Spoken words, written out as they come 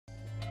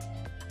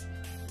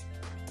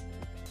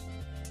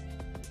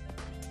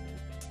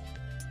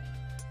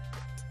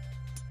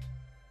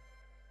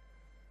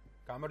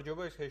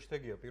გამარჯობა, ეს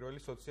ჰეშთეგია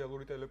პირველი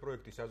სოციალური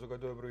ტელეპროექტი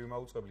საზოგადოებრივი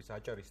მაუწყებლის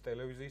აჭარის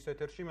ტელევიზიის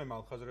ეთერში. მე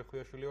მალხაზ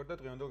რეხვიაშვილი ვარ და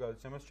დღევანდელ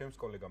გადაცემას ჩემს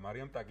კოლეგა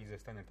მარიამ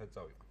ტაკიზესთან ერთად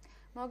წავიღო.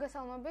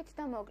 მოგესალმებით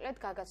და მოკლედ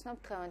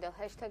გაგაცნობთ დღევანდელ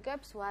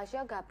ჰეშთეგებს.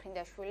 ვაჟა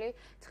გაფრინდაშვილი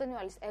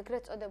ცხინვალის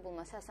ეგრეთ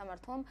წოდებულმა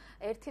სასამართლომ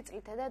 1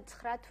 წლითა და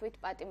 9 თვით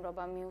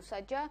პატიმრობა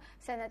მიუსაჯა.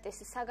 სენატის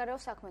საგარეო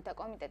საქმეთა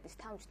კომიტეტის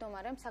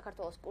თავმჯდომარემ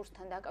საქართველოს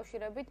კურსთან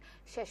დაკავშირებით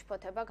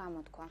შეშფოთება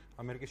გამოთქვა.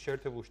 ამერიკის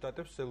შეერთებულ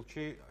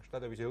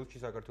შტატების ელჩი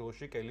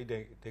საქართველოში კელი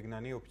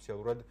დეგნანი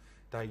ოფიციალურად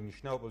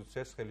დაინიშნა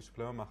ოპოზიციას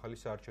ხელისუფლებამ ახალი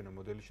საარჩევნო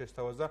მოდელი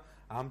შესთავაზა და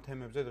ამ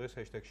თემებზე დღეს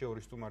ჰეშთეგში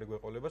ორი სტუმარი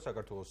გვეყოლება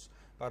საქართველოს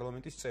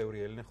პარლამენტის წევრი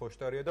ელენე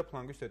ხოშტარია და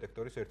ფლანგვის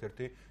დეტექტორის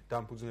ერთ-ერთი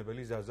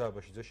დამფუძნებელი ზაზა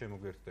აბაშიძე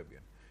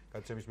შემოგვიერთდებიან.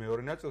 გადაცემის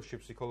მეორე ნაწილში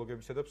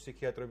ფსიქოლოგებისა და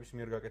ფსიქიატრების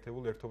მიერ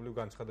გაკეთებულ ერთობლივ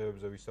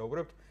განცხადებებზე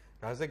ვისაუბრებთ,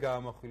 რაზე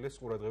გაამახვილეს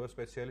ყურადღება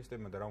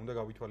სპეციალისტებმა და რა უნდა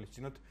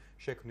გავითვალისწინოთ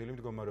შექმნილი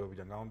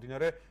მდგომარეობიდან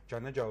გამომდინარე.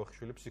 ჯანა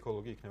ჯავახიშვილი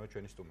ფსიქოლოგი იქნება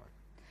ჩვენი სტუმარი.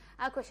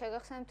 აქვე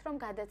შეგახსენებთ, რომ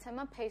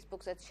გადაცემა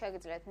Facebook-ზეც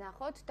შეგიძლიათ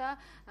ნახოთ და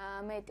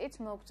მეტიც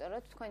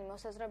მოგწეროთ თქვენი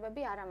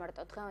მოსაზრებები არა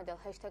მარტო დღევანდელ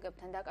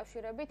ჰეშთეგებთან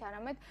დაკავშირებით,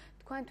 არამედ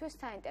თქვენთვის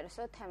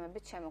საინტერესო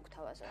თემებით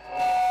შემოგთავაზოთ.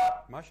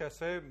 მაშ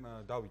ასე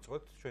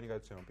დავიწყოთ ჩვენი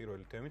გადაცემა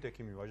პირველი თემით.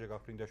 ექიმი ვაჟა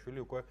გაფრინდაშვილი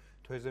უკვე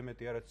თვეზე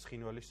მეტი არა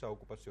ცხინვალის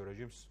საოკუპაციო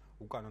რეჟიმს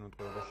უკანონოდ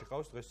ყურებაში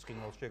ყავს. დღეს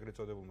ცხინვალში ეგრეთ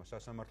წოდებულმა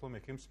სასამართლომ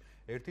ექიმს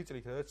 1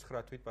 წლითა და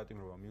 9 თვით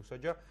პატიმრობა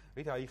მიუსაჯა,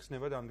 რით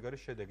აიხსნება დამდგარი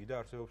შედეგი და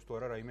არსებობს თუ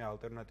არა რაიმე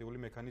ალტერნატიული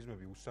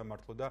მექანიზმები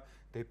უსამართლო და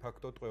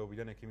დე-ფაქტო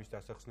ტყვეობიდან ექიმის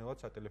დასახსნელად.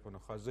 სატელეფონო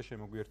ხაზზე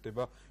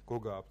შემოგვიერთდება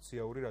გოგა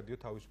აფციაური, რადიო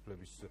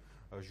თავისუფლების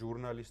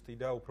ჟურნალისტი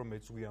და უფრო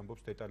მეც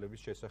გვიამბობს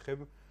დეტალების შესახებ.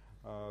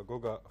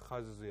 გოგა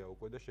ხაზზეა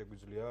უკვე და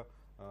შეგვიძლია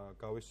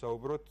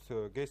გავესაუბროთ.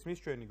 გესმის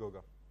ჩვენი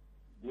გოგა?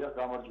 დიახ,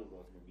 გამარჯობა.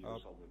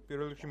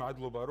 პირველ რიგში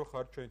მადლობა, რომ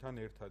ხართ ჩვენთან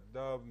ერთად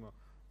და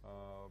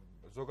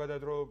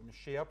ზოგადად რომ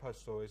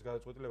შეაფასო ეს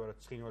გადაწყვეტილება, რაც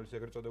ცხინვალის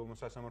ეგრეთ წოდებულმა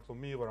სასამართლომ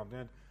მიიღო,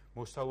 რამდენად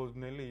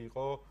მოსალოდნელი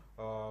იყო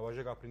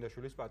ვაჟა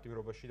გაფრინდაშვილის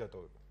პატიმრობაში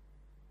დატოვება.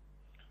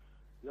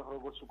 დიახ,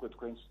 როგორც უკვე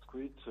თქვენს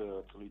თქვით,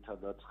 წლითა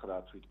და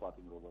 9 თვით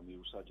პატიმრობა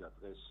მიუსაჯა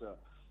დღეს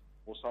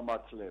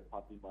მოსამართლე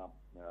ფატიმა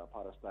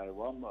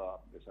ფარასტაევამ.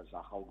 ეს არის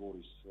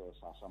ახალგორის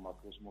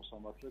სასამართლოს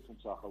მოსამართლე,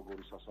 თუმცა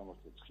ახალგორის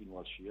სასამართლო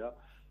ცხინვალშია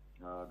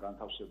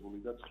განთავსებული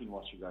და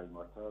ცხინვალში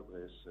გაიმართა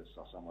დღეს ეს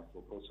სასამართლო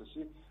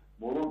პროცესი.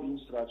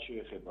 მოლოდინს რაც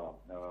შეეხება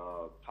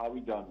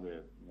თავიდანვე,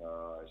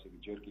 ესე იგი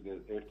ჯერ კიდევ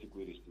 1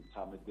 კვირის წინ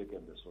 13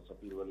 დეკემბერს, როცა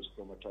პირველი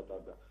სხდომა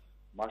ჩატარდა,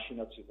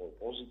 მაშინაც იყო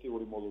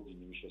პოზიტიური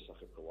მოლოდინი მის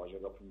შესახებ, რომ ვაჟა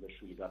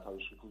გაფრინდაშვილი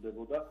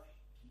გათავისუფლდებოდა.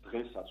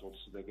 დღესაც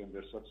 20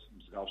 დეკემბერსაც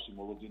მსგავსი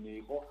მოლოდინი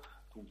იყო,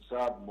 თუმცა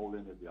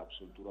მოვლენები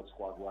აბსოლუტურად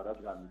სხვაგვარად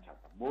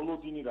განვითარდა.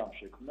 მოლოდინი რამ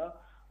შექმნა?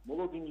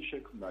 მოლოდინი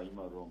შექმნა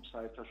იმან, რომ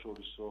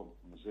საერთაშორისო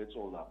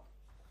ზეწოლა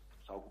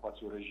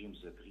საოკუპაციო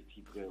რეჟიმზე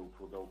დღითიდღე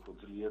უფრო და უფრო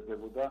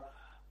ძლიერდებოდა.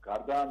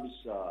 გარდა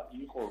ამისა,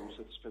 იყო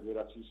რუსეთის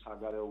ფედერაციის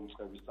საგარეო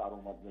უწყების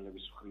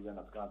წარმომადგენლების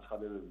მხრიდანაც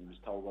განცხადებები იმის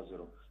თაობაზე,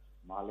 რომ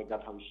მალე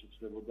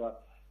გათავისუფლდებოდა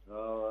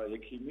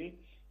ექიმი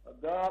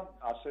და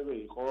ასევე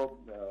იყო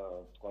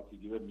თქვათ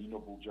იგივე ნინო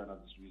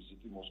ბურჯანაძის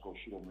ვიზიტი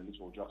მოსკოვში, რომელიც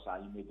ოჯახს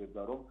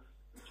აიმედებდა, რომ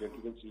ჯერ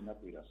კიდევ წინა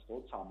კვირას,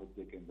 13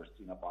 დეკემბერს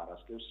წინა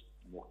პარასკევს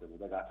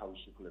მოხდებოდა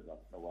გათავისუფლება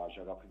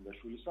ვაჟა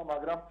გაფრინდაშვილისა,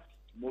 მაგრამ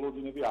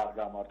მოლოდინები არ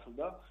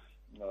გამართლდა.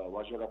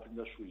 ვაჟა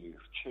გაფრინდაშვილი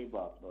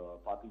რჩება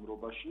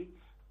პატიმრობაში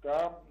და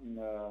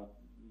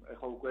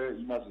ეხლა უკვე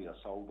იმაზეა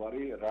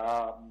საუბარი, რა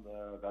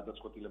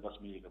გადაწყვეტილებას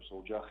მიიღებს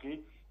ოჯახი,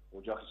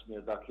 ოჯახის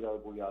მიერ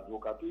დაქირავებული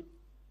ადვოკატი,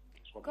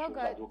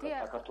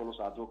 საქართველოს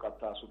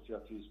ადვოკატთა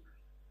ასოციაციის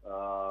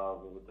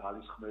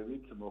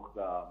ძალისხმევით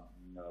მოხდა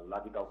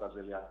ლადი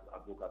კავკაზელი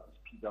ადვოკატის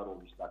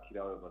ფიდაროვის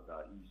დაქირავება და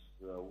ის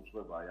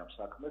უძღვება აი ამ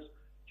საქმეს.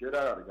 ჯერ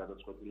არ არის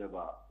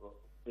გადაწყვეტილება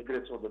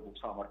ეგრეთ წოდებულ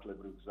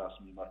სამართლებრივ გზას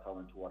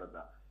მიმართავენ თუ არა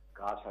და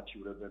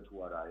გაასაჩივრებენ თუ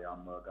არა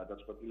ამ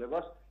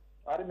გადაწყვეტილებას.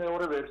 არის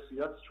მეორე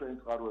ვერსიაც ჩვენი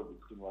წყაროები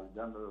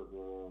ცხინვალიდან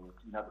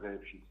წინა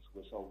დღეებშიც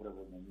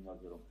გვესაუბრებოდნენ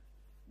იმაზე, რომ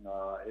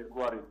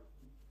ერთგვარი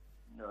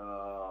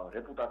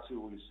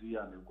რეპუტაციული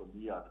ზიანი უკვე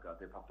მიადგა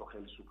დე-ფაქტო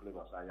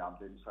ხელისუფლებას აი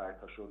ამდენი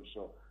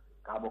საერთაშორისო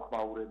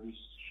გამოხმაურების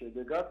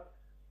შედეგად,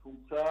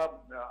 თუმცა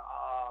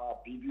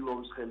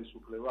ბიბილოვის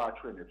ხელისუფლება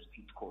აჩვენებს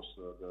თითქოს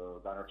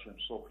დანარჩენ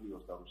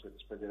მსოფლიოს და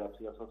რუსეთის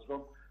ფედერაციასაც,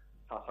 რომ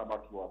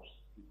სასამართლო აქვს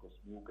თითქოს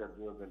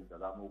მიუკერძოებელი და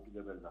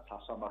დამოუკიდებელი და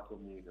სასამართლო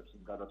მიიღებს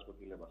იმ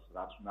გადაწყვეტილებას,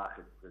 რაც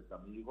ნახეთ დღეს და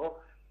მიიღო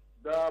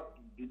და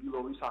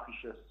ბიბილოვის სახის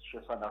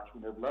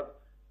შესანარჩუნებლად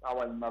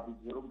წავა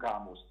იმაბიძე, რომ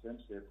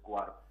გამოსცემს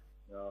ერთგვარ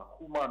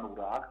ჰუმანურ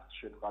აქტს,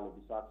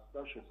 შეწყალების აქტს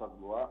და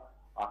შესაძლოა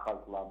ახალ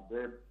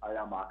პლანზე აი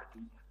ამ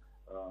აქტით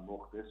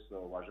მოხდეს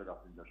ვაჟა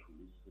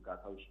გაფრინდაშვილის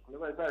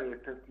გათავისუფლება. ეს არის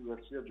ერთ-ერთი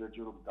ვერსია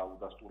ჯერჯერობით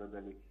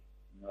დაუდასტურებელი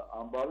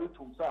ამბავი,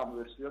 თუმცა ამ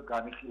ვერსიას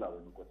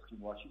განიხილავენ უკვე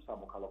ცხინვალში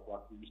სამოქალაქო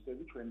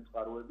აქტივისტები, ჩვენი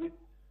წყაროები,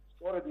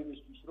 სწორედ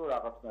იმისთვის, რომ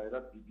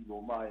რაღაცნაირად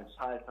ბიბილოვმა აი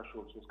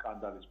საერთაშორისო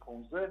სკანდალის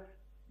ფონზე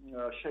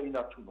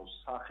შეინარჩუნოს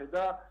სახე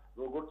და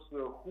როგორც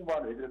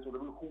ეგრეთ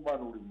წოდებული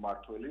ჰუმანური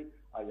მმართველი,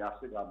 აი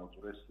ასე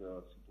გამოწვეს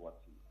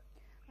სიტუაცია.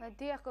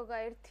 დიახ, გოგა,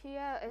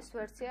 ერთია ეს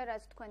ვერსია,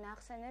 რაც თქვენ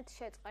ახსენეთ,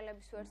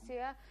 შეწყალების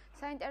ვერსია.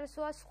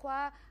 საინტერესოა სხვა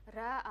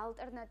რა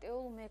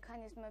ალტერნატიულ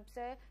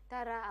მექანიზმებზე და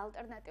რა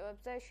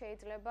ალტერნატივებზე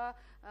შეიძლება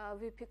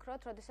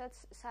ვიფიქროთ, როდესაც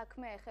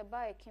საქმე ეხება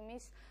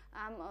ექიმის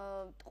ამ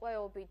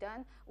ტყვეობიდან,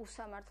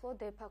 უსამართლო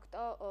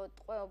დე-ფაქტო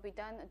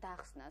ტყვეობიდან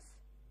დახსნას.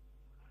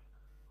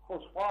 ხო,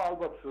 სხვა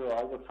ალბათ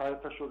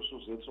საერთაშორისო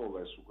ზეწოლა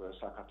ეს უკვე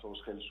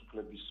საქართველოს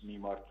ხელისუფლების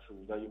მიმართ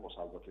უნდა იყოს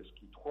ალბათ ეს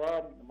კითხვა,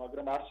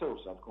 მაგრამ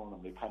არსებობს რა თქმა უნდა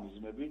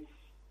მექანიზმები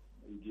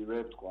იგივე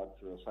ვთქვათ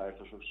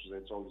საერთაშორისო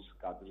ზეწოლის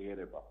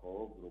გაძლიერება, ხო,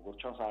 როგორც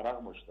ჩანს არ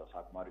აღმოჩნდა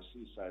საკმარისი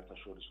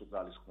საერთაშორისო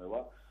ძალისხმევა,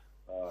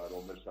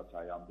 რომელსაც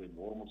აი ამდენი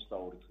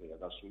 42 დღეა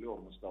გასული,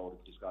 42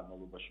 დღის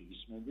განმავლობაში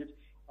ვისმენდით,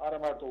 არა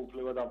მარტო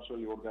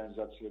უფლებადამცველი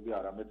ორგანიზაციები,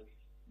 არამედ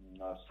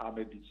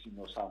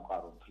სამედიცინო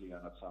სამყარო,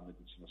 მთლიანად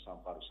სამედიცინო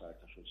სამყარო,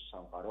 საერთაშორისო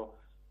სამყარო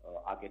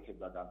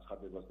აკეთებდა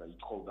განცხადებას და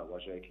ითხოვდა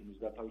ვაჟა ექიმის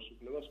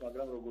გათავისუფლებას,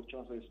 მაგრამ როგორც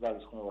ჩანს ეს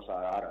ძალისხმევას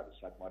არ არის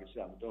საკმარისი,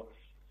 ამიტომ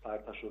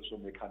საერთაშორისო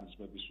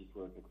მექანიზმების უფრო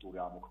ეფექტური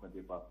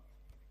ამოქმედება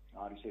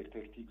არის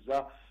ერთ-ერთი გზა.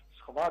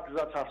 სხვა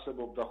გზაც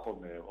არსებობდა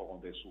ხოლმე,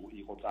 ოღონდ ეს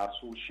იყო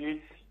წარსულში,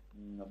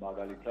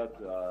 მაგალითად,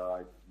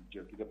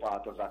 ჯერ კიდევ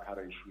პაატა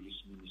ზაქარაიშვილის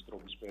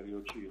მინისტრობის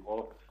პერიოდში იყო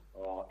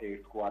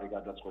ერთგვარი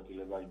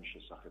გადაწყვეტილება იმის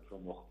შესახებ,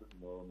 რომ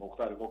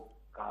მოხდარიყო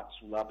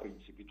გაცვლა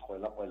პრინციპით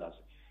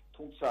ყველაზე.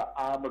 თუმცა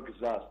ამ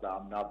გზას და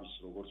ამ ნაბის,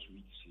 როგორც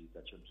ვიცი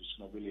და ჩემთვის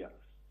ცნობილია,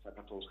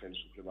 საქართველოს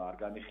ხელისუფლება არ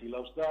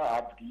განიხილავს და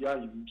აბდია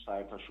იმ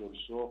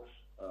საერთაშორისო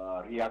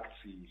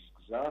რეაქციის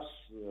გზას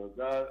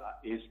და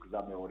ეს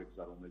გზა მეორე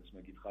გზა, რომელიც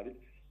მე გითხარით,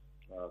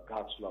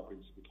 გაცვლა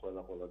პრინციპით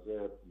ყველაზე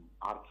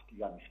არც კი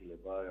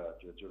განიხილება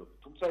ჯერჯერობით.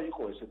 თუმცა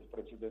იყო ესეთი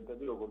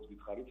პრეცედენტები, როგორც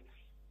გითხარით,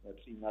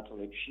 წინა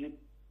წლებში,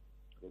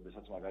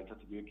 როდესაც მაგალითად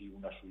იგივე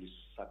გიუნაშვილის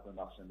საქმე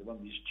მახსენდება,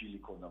 მის ჯილი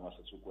ქონდა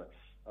მასაც უკვე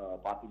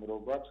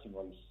პატიმრობა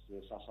ცხინვალის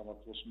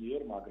სასამართლოს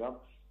მიერ, მაგრამ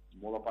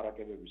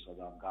მოლაპარაკებებისა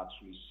და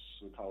გაცვლის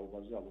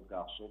თაობაზე ალბათ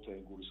გახსოვთ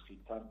ენგურის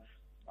ხიდთან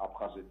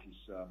აფხაზეთის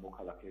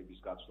მოქალაქეების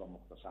გაცვლა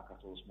მოხდა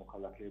საქართველოს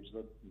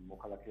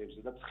მოქალაქეებზე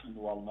და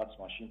ცხინვალმაც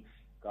მაშინ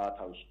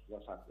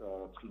გაათავისუფლა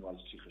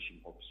ცხინვალის ციხეში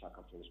მყოფი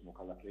საქართველოს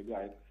მოქალაქეები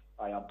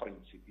აი ამ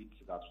პრინციპით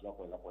გაცვლა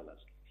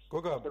ყველაზე.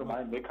 გოგა,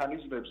 მაგრამ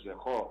მექანიზმებზე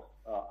ხო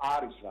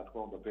არის რა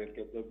თქმა უნდა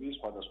ბერკეტები,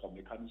 სხვადასხვა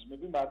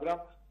მექანიზმები, მაგრამ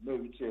მე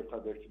ვიცი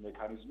ერთადერთი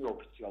მექანიზმი,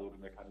 ოფიციალური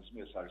მექანიზმი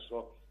ეს არის,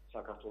 რომ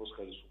საქართველოს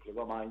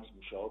ხელისუფლება მაინც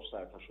მუშაობს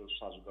საერთაშორისო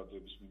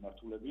საზოგადოების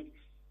მიმართულებით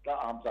და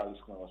ამ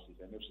ძალისხმევას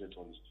იყენებს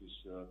ზეწოლისთვის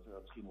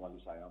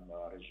ცხინვალის აი ამ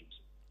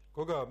რეჟიმზე.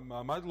 გოგა,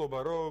 მადლობა,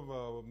 რომ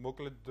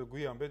მოკლედ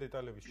გვიამბე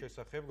დეტალების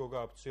შესახებ. გოგა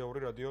აფიციალური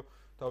რადიო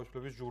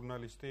თავისუფლების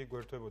ჟურნალისტი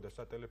გვერდებოდა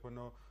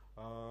სატელეფონო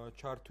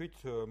ჩართვით.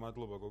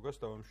 მადლობა გოგას,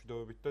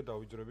 დავამშვიდობებით და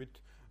დავიძრებით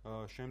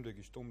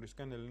შემდეგი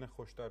სტუმრისგან. ელენე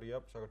ხოშტარია,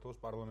 საქართველოს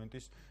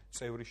პარლამენტის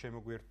წევრი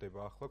შემოგვიერთდება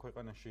ახლა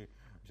ქვეყანაში.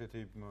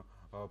 ისეთი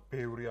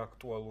ბევრი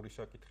აქტუალური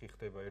საკითხი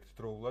ხდება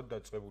ერთდროულად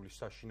დაწყებული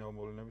საშინაო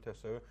მოვლენებით,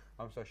 ასევე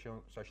ამ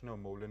საშინაო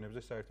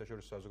მოვლენებზე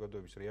საერთაშორისო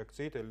საზოგადოების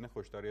რეაქციით. ელენე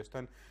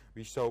ხოშტარიასთან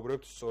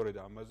ვისაუბრებთ სწორედ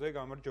ამაზე.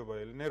 გამარჯობა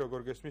ელენე,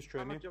 როგორ გესმის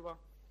ჩვენი? გამარჯობა.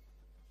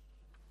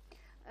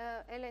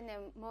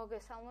 ელენე,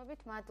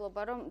 მოგესალმებით,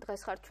 მადლობა რომ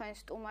დღეს ხართ ჩვენი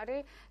სტუმარი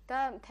და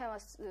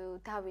თემას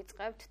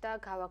დავიწყებთ და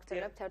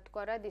გავაგრძელებთ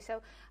ერთგვარად, ისევ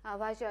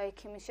ვაჟა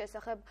ექიმის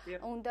შესახებ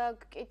უნდა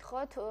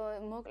გკითხოთ,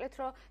 მოკლედ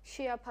რომ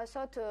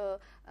შეაფასოთ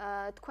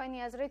თქვენი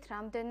აზრით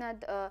რამდენად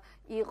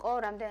იყო,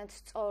 რამდენად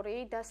სწორი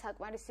და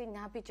საკმარისი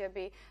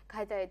ნაბიჯები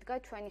გადაედგა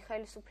ჩვენი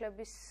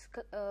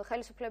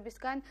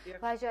ხელისუფლებისგან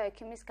ვაჟა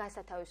ექიმის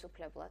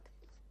გასათავისუფლებლად.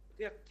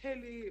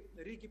 მთელი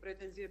რიგი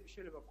პრეტენზიები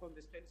შეიძლება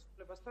გქონდეს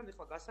ხელისუფლებასთან,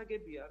 ეხლა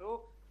გასაგებია, რომ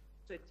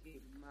რუსეთი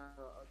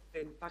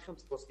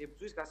სახელმწიფოს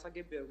ებრძვის,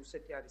 გასაგებია, რომ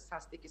რუსეთი არის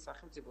სასტიკი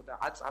სახელმწიფო და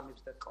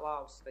აწამებს და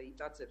კლავს და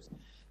იტაცებს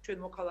ჩვენ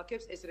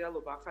მოქალაქეებს, ეს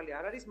რეალობა ახალი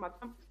არ არის,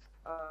 მაგრამ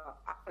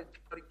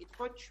ახალი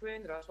კითხვა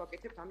ჩვენ რას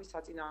ვაკეთებთ ამის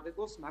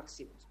საწინააღმდეგოს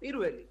მაქსიმუმს.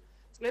 პირველი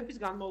წლების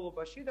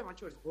განმავლობაში და მათ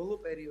შორის ბოლო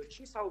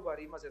პერიოდში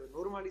საუბარი იმაზე, რომ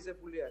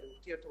ნორმალიზებული არის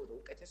ურთიერთობა და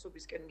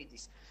უკეთესობისკენ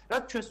მიდის,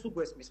 რაც ჩვენს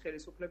უგვესმის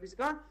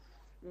ხელისუფლებისგან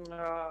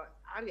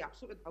არის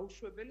აბსოლუტურად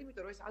დაუშვებელი,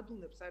 იმიტომ რომ ეს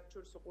ადუნებს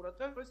საერთაშორისო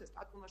ყურადღებას, რომ ეს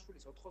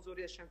ტატუნაშვილის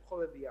 82-ის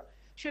შემთხვევებია.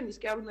 შენ ის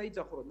კი არ უნდა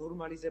იძახო, რომ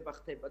ნორმალიზება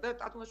ხდება და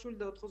ტატუნაშვილი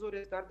და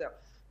 82-ის გარდა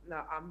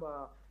ამ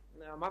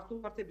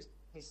მართლმსაჯულების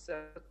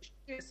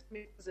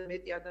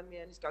მეტი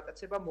ადამიანის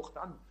გატაცება მოხდა.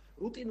 ანუ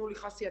რუტინული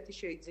ხასიათი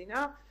შეიძინა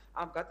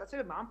ამ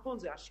გატაცებამ, ამ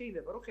ფონზე არ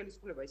შეიძლება, რომ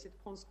ხელისუფლება ისეთ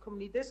ფონს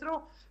ქმნიდეს, რომ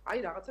აი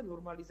რაღაცა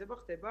ნორმალიზება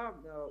ხდება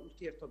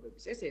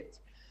ურთიერთობების. ეს ერთი.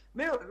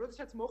 მეორე,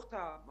 როდესაც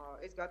მოხდა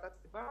ეს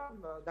გატაცება,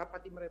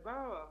 დაპატიმრება,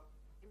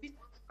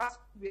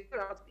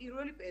 რაღაც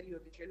პირველი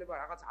პერიოდი შეიძლება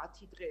რაღაც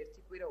 10 დღე, 1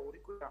 კვირა, 2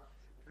 კვირა,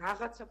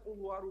 რაღაცა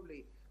კულუარული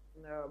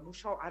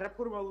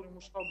არაფორმალური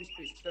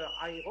მუშაობისთვის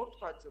აიღო,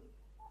 თქვათ,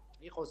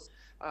 იყოს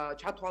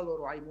ჩათვალო,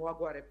 რომ აი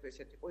მოაგვარებთ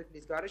ესეთი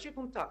ყვირილის გარეშე,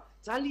 თუმცა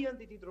ძალიან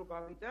დიდი დრო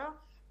გავიდა,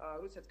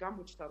 როდესაც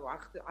გამოჩნდა, რომ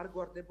არ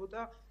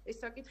გვარდებოდა ეს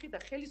საკითხი და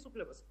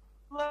ხელისუფლებას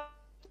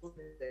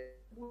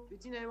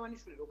ბიძინა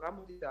ივანიშვილი რომ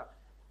გამოდიდა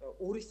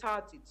 2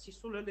 საათით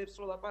სისულელებს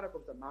რო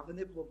ლაპარაკობს და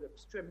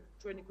მაგნებლობებს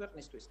ჩვენი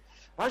ქვეყნისთვის.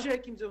 ვაჟა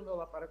ექიმზე უნდა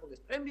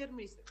ლაპარაკობდეს,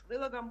 პრემიერ-მინისტრი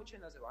ყველა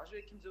გამოჩენაზე ვაჟა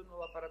ექიმზე უნდა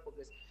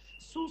ლაპარაკობდეს.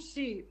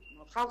 სუსი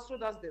ხალხს რო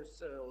დაძდევს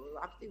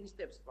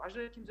აქტივისტებს,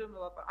 ვაჟა ექიმზე უნდა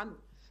ლაპარაკობდეს. ანუ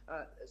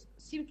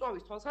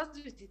სიმწვავის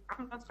თვალსაზრისით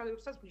ამ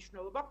განცხადებებსაც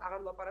მნიშვნელობა აქვს,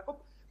 აღარ ლაპარაკობ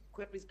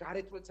ქვეყნის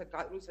გარეთ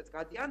როდესაც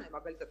გადიან,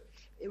 მაგალითად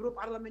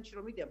ევროპარლამენტში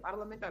რომ მიდიან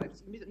პარლამენტარებს,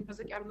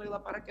 იმაზე კი არ უნდა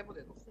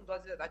ელაპარაკებოდნენ, რომ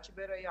ხუნდაძე და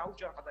დაჩიბერაია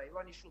აუჯანყდა და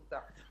ივანიშვილი და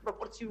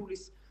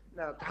პროპორციულის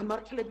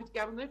გამართლებით კი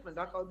არ უნდა იყვნენ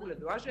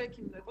დაკავებულები. ვაჟა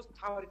ექიმი უნდა იყოს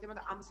მთავარი თემა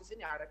და ამას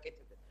ესენი არ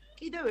აკეთებდნენ.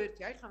 კიდევ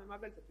ერთი, აი ხა მე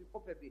მაგალითად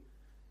ვიყოფები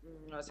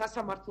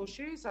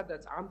სასამართლოში,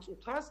 სადაც ამ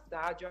წუთას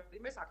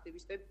დააჯარიმეს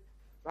აქტივისტები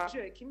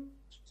ვაჟა ექიმი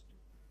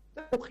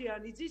და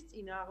ხიანიძის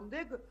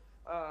წინააღმდეგ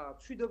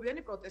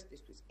მშვიდობიანი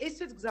პროტესტისთვის.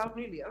 ესეც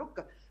გზავნილია, რომ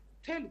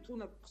მთელი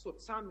თუნდაც გახსოვთ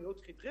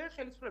 3-4 დღე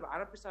ხელისუფლება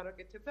არაფერს არ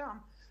აკეთებდა ამ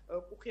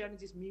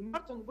ხიანიძის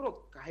მიმართ, უბრალოდ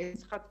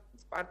გაეცხათ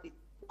პარტიის.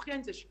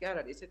 ხიანიძეში კი არ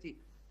არის ესეთი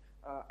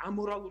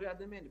ამორალური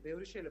ადამიანები,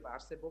 ბევრი შეიძლება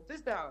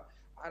არსებობდეს და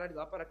არ არის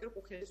ლაპარაკი, რომ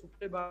ხიანიძის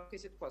უფლება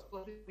ესე თქვა,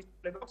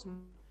 უფლება აქვს.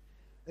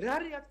 რა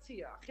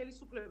რეაქცია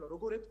ხელისუფლება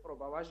როგორ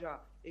ეთყობა ვაჟა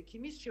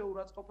ექიმის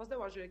შეურაცხყოფას და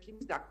ვაჟა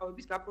ექიმის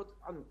დაკავების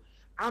ანუ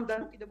ამ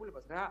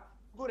დამოკიდებულებას რა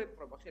როგორ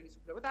ეთყობა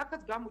ხელისუფლება და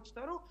აქაც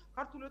გამოჩნდა რომ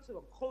ქართული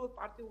ოცნება მხოლოდ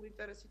პარტიულ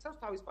ინტერესს იცავს,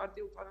 თავის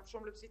პარტიულ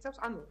თანამშრომლებს იცავს,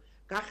 ანუ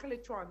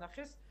გახლეთ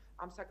ჩაანახეს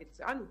ამ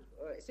საკითხზე. ანუ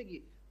ესე იგი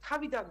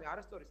თავიდანვე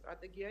არასწორი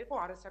სტრატეგია იყო,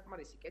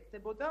 არასაკმარისი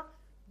კეთდებოდა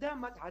და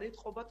მათ არ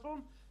ეთყობათ რომ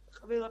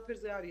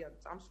ყველაფერზე არიან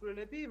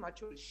წამსვლელები, მათ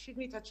შორის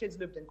შიგნითაც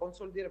შეძლებდნენ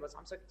კონსოლიდირებას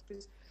ამ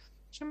საკითხის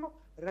ჩემო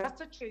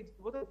რასაც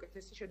შეიძლებოდა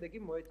უკეთესი შედეგი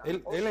მოეტანა.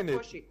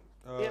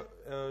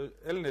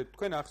 ელენე,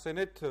 თქვენ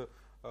ახსენეთ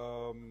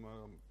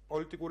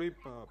პოლიტიკური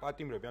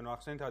პატიმრები, ანუ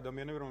ახსენეთ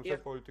ადამიანები,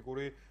 რომელსაც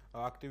პოლიტიკური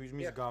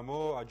აქტივიზმის გამო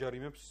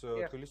აჯარიმებს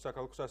თბილისის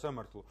საქალაქო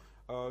სასამართლო.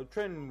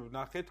 ჩვენ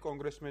ნახეთ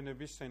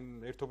კონგრესმენების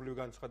ერთობლივ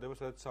განცხადებას,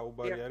 სადაც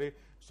საუბარი არის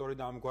სწორედ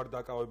ამგვარ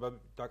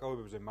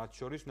დაკავებებზე, მათ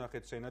შორის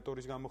ნახეთ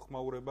სენატორის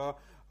გამოხმაურება,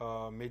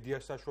 მედია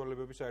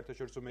საშუალებები,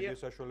 საერთაშორისო მედია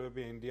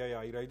საშუალებები, NDI,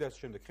 AIRI და ასე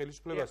შემდეგ.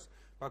 ხელისუფლებას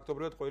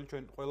ფაქტობრივად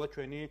ყველა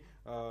ჩვენი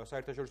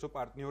საერთაშორისო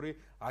პარტნიორი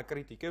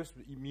აკრიტიკებს,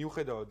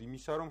 მიუხედავად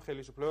იმისა, რომ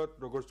ხელისუფლება,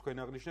 როგორც თქვენ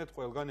აღნიშნეთ,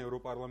 ყველგან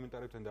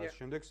ევროპარლამენტარებთან და ასე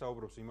შემდეგ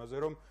საუბრობს იმაზე,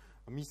 რომ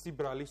მისი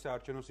ბრალი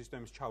საარჩევნო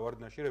სისტემის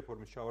ჩავარდნაში,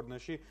 რეფორმის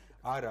ჩავარდნაში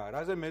არაა.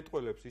 რაზე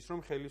მეტყველებს ის, რომ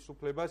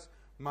ხელისუფლებას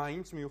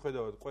მაინც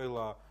მიუხედავად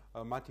ყველა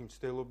მათი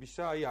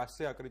მცდელობისა, აი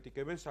ასე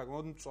აკრიტიკებენ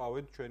საკმაოდ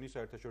მწვავედ ჩვენი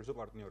საერთაშორისო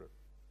პარტნიორები.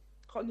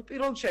 ხო, ნუ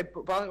პირველ შეფ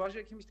ვაჟა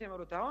ექიმის თემა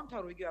რო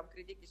დავამთავრო, იგი ამ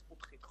კრიტიკის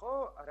კუთხით, ხო?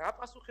 რა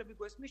პასუხები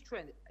გვესმის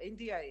ჩვენ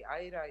NDI,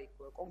 AIRI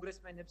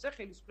კონგრესმენებზე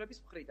ხელისუფლების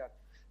მხრიდან?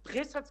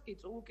 დღესაც კი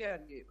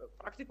წულუკიანი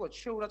პრაქტიკულად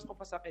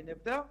შეურაცხყოფას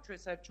აყენებდა ჩვენ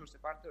საერთაშორისო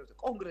პარტნიორებზე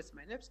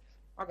კონგრესმენებს,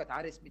 მაგათ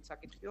არ ესმით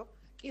საკითხიო,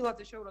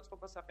 კილაძე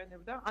შეურაცხყოფას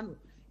აყენებდა, ანუ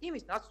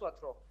იმის ნაცვლად,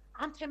 რომ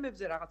ამ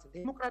თემებზე რაღაცა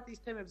დემოკრატიის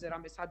თემებზე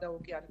რამე სადავო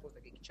კი არ იყოს და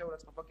კი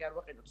შეურაცხყოფა კი არ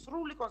ვაყენოთ,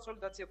 სრული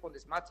კონსოლიდაცია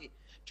გქონდეს მათი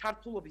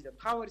ჩართულობის და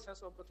მთავარი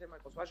სასაუბრო თემა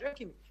იყოს ვაჟა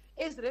ექიმი,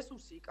 ეს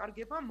რესურსი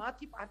იკარგება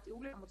მათი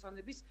პარტიული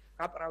ამოცანების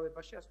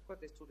გაპრავებაში, ასე ვთქვათ,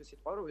 ეს ცუდი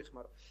სიტყვა რო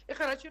ვიხმარო.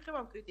 ეხლა რაც შეეხება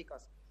ამ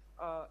კრიტიკას,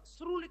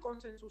 სრული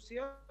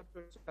კონსენსუსია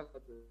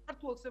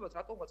ქართულ ოცნებას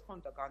რატომაც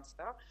ქონდა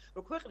განცდა,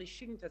 რომ ქვეყნის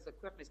შიგნითაც და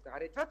ქვეყნის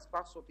გარეთაც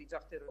გახსოვთ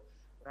იძახდე რომ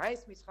რა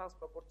ესმის ხალხს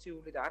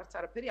პროპორციული და არც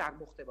არაფერი არ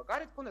მოხდება.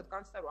 გარეთ ქონდათ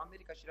განცდა რომ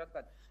ამერიკაში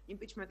რადგან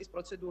იმპიჩმენტის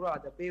პროცედურაა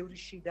და ბევრი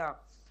შიდა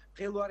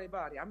ღელვარება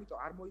არის, ამიტომ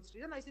არ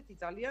მოიცრიდან, აი ესეთი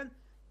ძალიან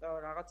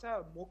რაღაცა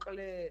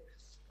მოკლე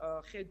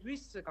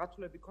ხედვის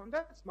გათვლები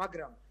ქონდათ,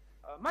 მაგრამ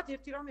მათ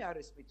ერთი რამე არ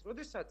ესმით,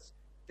 როდესაც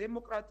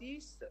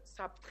დემოკრატიის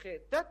საფრთხე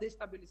და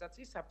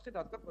დესტაბილიზაციის საფრთხე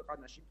დადგა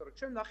ქვეყანაში, იმიტომ რომ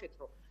ჩვენ ნახეთ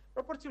რომ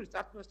პროპორციული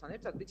წარქმნასთან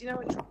ერთად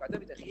ბიძინავანიშვილი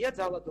გადავიდა ღია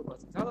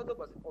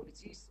ძალადობაზე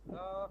პოლიციის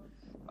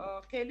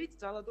ხელით,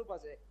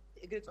 ძალადობაზე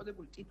ეგრეთ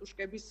წოდებული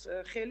ტიტუშკების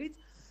ხელით,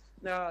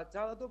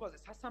 ძალადობაზე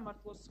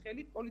სასამართლოს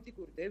ხელით,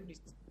 პოლიტიკური დევნის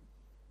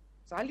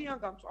ძალიან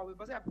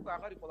გამწვავებაზე, აქ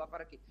აღარ იყო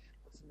ლაპარაკი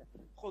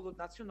მხოლოდ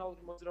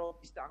ნაციონალური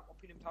მოძრაობის და ან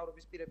ყოფილი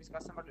მთავრობის პირების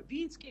გასამართლებლად,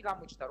 ვინც კი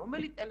გამოჩნდა,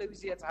 რომელი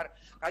ტელევიზიაც არ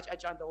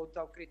გაჭაჭანდა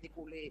ოდავ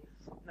კრიტიკული,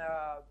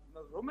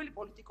 რომელი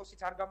პოლიტიკოსიც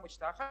არ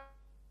გამოჩნდა, ახლა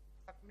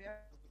საქმეა,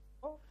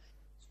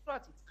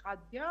 სურათი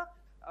ცხადია,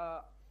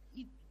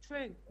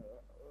 ჩვენ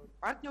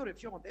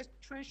პარტნიორებში, ოღონდ ეს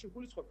ჩვენში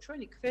გულისხმობ,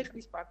 ჩვენი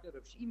ქვეყნის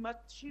პარტნიორებში,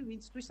 იმათში,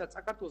 ვინცთვისაც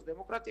საქართველოს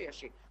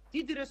დემოკრატიაში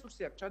დიდი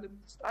რესურსი აქვს,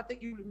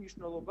 სტრატეგიული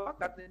მნიშვნელობა,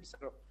 გარდნებისა,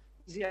 რომ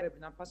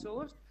იზიარებენ ამ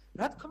ფასეულებს,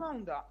 რა თქმა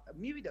უნდა,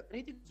 მივიდა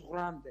კრიტიკის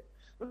ზღვრამდე.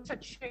 როდესაც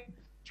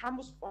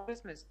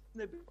ჩამოსყოლესმენს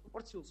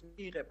პროპორციულს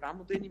მიიღებ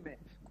რამოდენიმე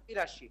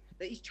კვირაში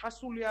და ის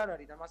ჩასული არ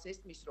არის და მას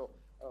ესმის, რომ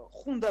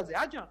ხუნდაძე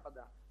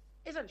აჯანყდა,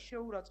 ეს არის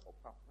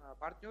შეურაცხყოფა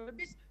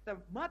პარტნიორების და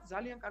მათ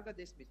ძალიან კარგად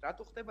ესმის,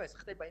 რატო ხდება ეს?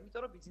 ხდება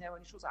იმიტომ, რომ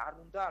ბიძინავანიშვილს არ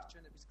უნდა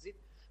არჩევნების გზით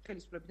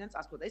ხელისუფლებიდან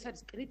წასვლა. ეს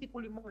არის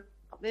კრიტიკული მომენტი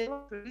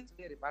ყველაფერი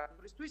ძლიერი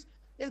პარტნიორისთვის.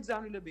 ეს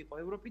გზავნილები იყო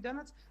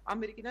ევროპიდანაც,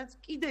 ამერიკიდანაც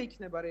კიდე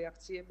იქნება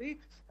რეაქციები,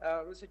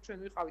 როდესაც ჩვენ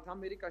ვიყავით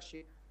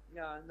ამერიკაში,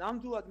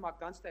 ნამდვილად მაგ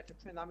განცდა ეხება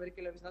ჩვენ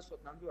ამერიკელების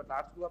ნაცვლად ნამდვილად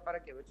არც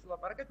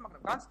ვილაპარაკებთ,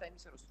 მაგრამ განცდა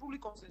იმისა, რომ სრული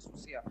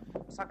კონსენსუსია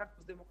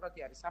საქართველოს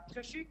დემოკრატია არის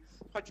საფრთხეში,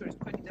 სხვა შორის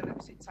თქვენი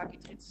ტელევიზიის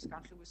საკითხიც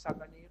განხილვის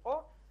საგანი იყო.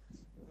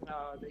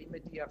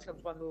 იმედია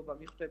ხელმძღვანელობა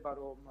მიხვდება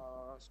რომ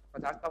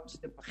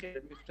დასწავლება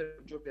ხელი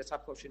მიხვდება ჯობია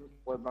საფლავში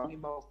უყובה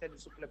იმავე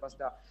ხელისუფლებას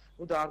და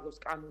უნდა არგოს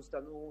კანონს და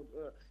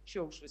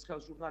შეუშლის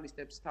ხელს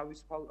ჟურნალისტებს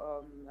თავისუფალ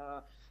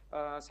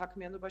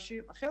საქმიანობაში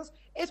ხელს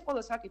ეს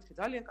ყველა საკითხი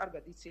ძალიან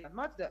კარგად იციან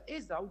მათ და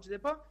ეს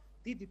დაუჯდება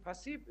დიდი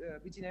ფასი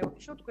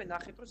ბიძინაევანიშო თქვენ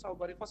ნახეთ რომ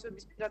საუბარი ხოს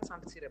მის პირად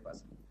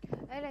სანქცირებაზე.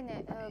 ელენე,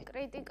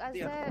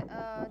 კრიტიკაზე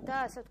და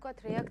ასე ვთქვათ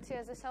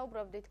რეაქციაზე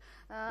საუბრობდით.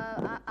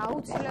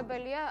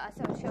 აუცილებელია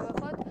ასევე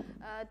შევეხოთ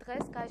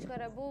დღეს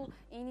გაჟღერებულ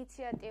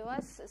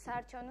ინიციატივას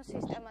საარჩევნო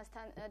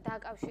სისტემასთან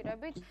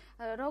დაკავშირებით.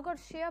 როგორ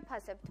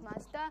შეაფასებთ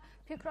მას და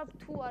ფიქრობთ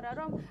თუ არა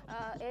რომ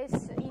ეს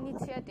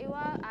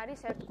ინიციატივა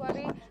არის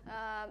ერთგვარი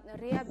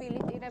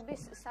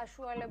რეაბილიტირების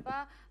საშუალება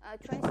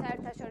ჩვენი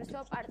საერთაშორისო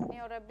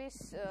პარტნიორების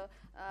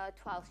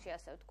თვალში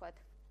ასე ვთქვათ.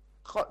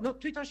 ხო,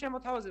 თვითონ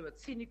შემოთავაზება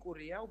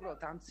ცინიკურია, უბრალოდ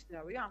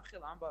დამცინავია, ამ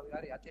ხელ ამბავი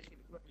არის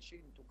ატეხილი ქვეყნის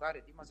შიგნით თუ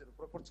გარეთ იმაზე რომ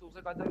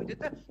პროპორციულზე გადავიდეთ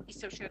და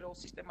ისევ შერეულ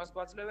სისტემას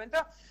გვაძლევენ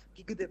და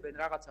გიგდებენ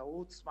რაღაცა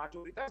 20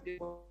 მაჟორიტარს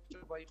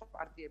გეუბნება იყო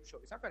პარტიებს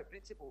შორის. აქ არის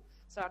პრინციპულ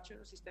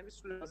საარჩევნო სისტემის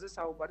სრულიაზე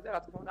საუბარი და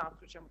რა თქმა უნდა ამ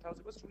ხელ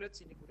შემოთავაზება სრულიად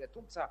ცინიკურია.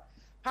 თუმცა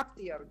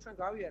ფაქტია რომ ჩვენ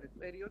გავიარეთ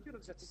პერიოდი,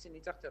 როდესაც ისინი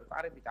იძახდნენ რომ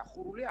კარები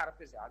დახურული,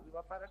 არაფერზე არ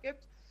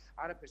ვილაპარაკებთ,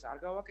 არაფერს არ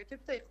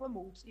გავაკეთებთ და ეხლა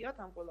მოუწიათ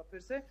ამ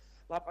ყველაფერზე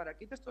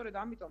ლაპარაკი და სწორედ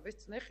ამიტომ ეს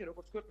წნეხი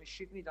როგორც ქვეყნის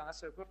შიგნიდან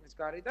ასევე ქვეყნის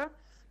გარედან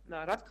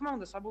რა თქმა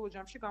უნდა საბოლოო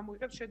ჯამში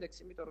გამოიღებს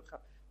შედეგს, იმიტომ რომ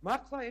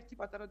მართლა ერთი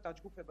პატარა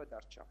დაჯგუფება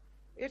დარჩა.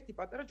 ერთი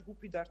პატარა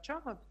ჯგუფი დარჩა,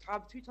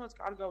 თვითონაც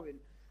კარგავენ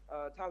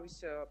თავის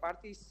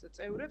პარტიის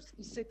წევრებს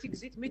ისეთი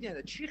გზით მიდიან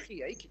და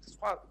ჩიხია იქით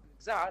სხვა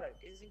გზა არ არის.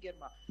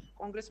 კენზინგერმა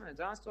კონგრესმენმა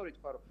ძალიან სწორი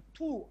თქვა რომ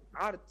თუ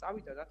არ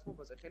წავიდა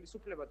დათმობაზე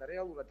ხელისუფლება და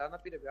რეალურად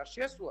დანაპირები არ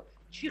შეასრულა,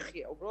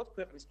 ჩიხია უბრალოდ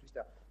ქვეყნისთვის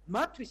და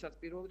მათთვისაც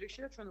პირველ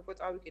რიგში და ჩვენ უკვე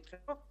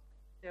წავიკითხეთ რომ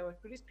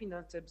ნევაშვილის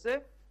ფინანსებზე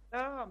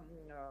და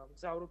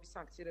მგზავრობის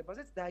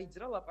სანქცირებაზეც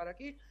დაიძრა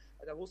ლაპარაკი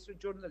და Wall Street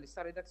Journal-ის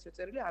სარედაქციო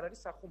წერილი არ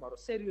არის სახუმარო,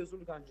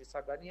 სერიოზული განჯის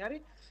საგანი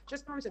არის.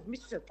 შესაბამისად,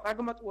 მისთვის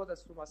პრაგმატულადაც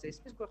თუ მას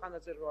ესმის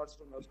ქვეყანაზე რო არის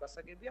რომ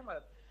გასაგებია,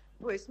 მაგრამ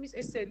თუ ესმის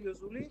ეს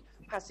სერიოზული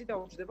ფასი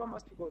დაუჯდება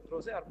მას თუ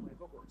დროზე არ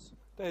მოიგო გონს.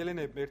 და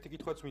ელენე, ერთი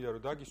კითხვაც მინდა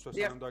რომ დაგისვა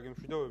სანამ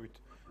დაგემშვიდობებით.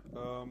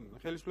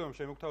 ხელისუფლებამ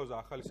შემოგთავაზა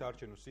ახალი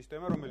საარჩევნო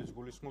სისტემა, რომელიც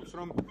გულისხმობს,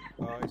 რომ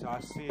ეს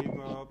 100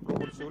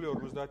 პროპორციული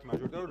 50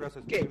 მაჟორიტარი,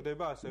 რასაც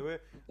მიღდება ასევე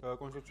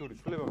კონსტიტუციური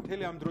ცვლილება.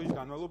 მთელი ამ დროის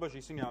განმავლობაში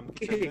ისინი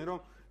ამტკიცებდნენ, რომ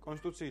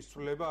კონსტიტუციის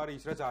ცვლილება არის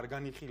ის, რაც არ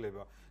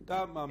განიხილება და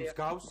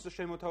მსგავს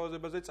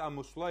შემოთავაზებაზე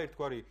წამოსვლა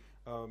ერთგვარი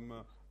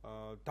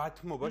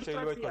დათმობა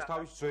შეიძლება ითქვას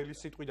თავის ძველი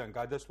სიტყვიდან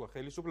გადასვლა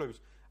ხელისუფლების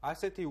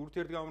ასეთი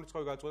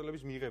ურთიერთგამორიცხავი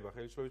გაწყვეტილების მიღება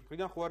ხელისუფლების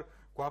მხრიდან ხო არ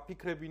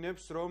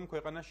გვაფიქრებინებს რომ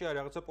ქვეყანაში არის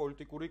რაღაცა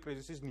პოლიტიკური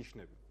კრიზისის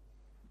ნიშნები.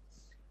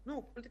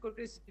 პოლიტიკური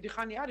კრიზისი დიდი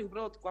ხანი არის,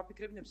 უბრალოდ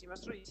გვაფიქრებინებს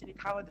იმას, რომ ისინი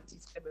თავადაც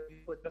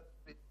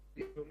იწყებენ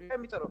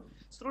იმიტომ რომ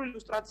სრული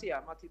ილუსტრაცია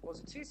მათი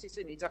პოზიციის,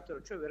 ისინი იძახდნენ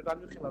რომ ჩვენ ვერ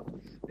განვიხილავთ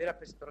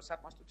ვერაფერს, იმიტომ რომ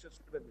საკონსტიტუციო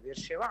ცვლილებები ვერ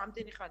შევა.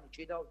 ამდენი ხანი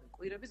ჭიდაობდნენ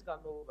კვირების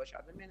განმავლობაში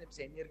ადამიანების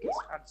ენერგიის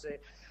ხარჯზე,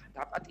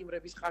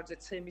 დაპატიმრების ხარჯზე,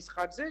 ცემის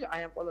ხარჯზე,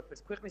 აი ამ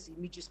ყველაფერს ქვეყნის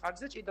იმიჯის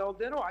ხარჯზე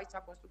ჭიდაობდნენ, რომ აი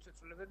საკონსტიტუციო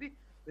ცვლილებები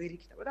ვერ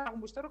იქნება და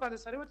აღმოჩნდა რომ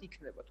გადასარევად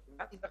იქნება.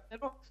 თუმცა იძახდნენ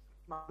რომ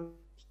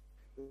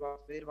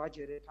ვერ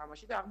ვაჯერე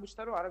თამაში და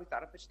აღმოჩნდა რომ არავის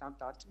არაფერში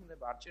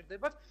დარწმუნება არ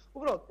ჭირდებათ.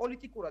 უბრალოდ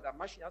პოლიტიკურად და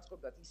მაშინ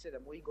აწყობდათ ისე და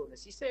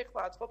მოიგონეს ისე,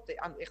 ეხლა აწყობთ,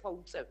 ანუ ეხლა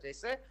უწევთ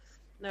ესე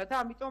და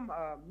ამიტომ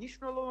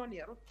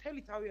მნიშვნელოვანია რომ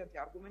მთელი თავიანთი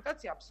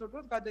არგუმენტაცია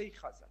აბსოლუტურად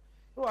გადაიხაზა.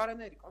 რომ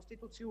არანაირი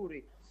კონსტიტუციური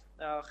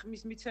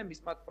ხმის მიცემის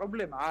მათ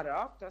პრობლემა არ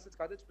აქვს, რასაც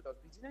გადაწყვეტავს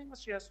ბიძინა, იმას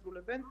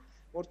შეასრულებენ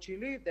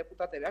მორჩილი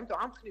დეპუტატები. ამიტომ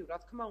ამ ხრივ რა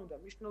თქმა უნდა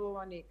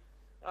მნიშვნელოვანი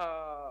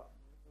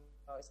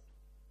არის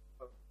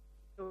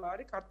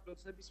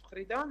ქართულოცნების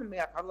მხრიდან, მე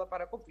არ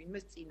ვლაპარაკობ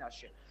ვინმეს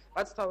წინაშე.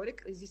 რაც თავარი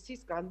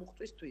კრიზისის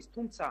განმუხტვისთვის,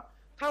 თუმცა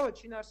თავად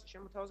შინაარსის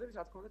შემოთავაზების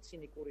რა თქმა უნდა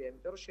ცინიკურია,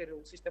 იმიტომ რომ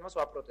შერეულ სისტემას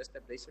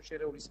ვაპროტესტებ და ისევ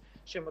შერეულის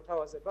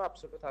შემოთავაზება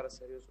აბსოლუტურად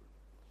არასერიოზულია.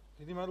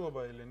 დიდი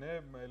მადლობა ელენე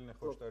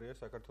ხოშტარია,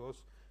 საქართველოს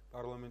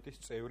პარლამენტის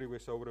წევრი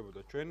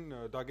გვესაუბრებოდა ჩვენ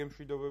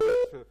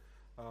დაგემშვიდობებით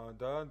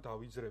და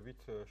დავიძრებით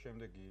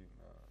შემდეგი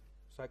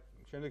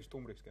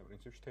სტუმრისკენ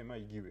პრინციპში თემა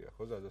იგივეა,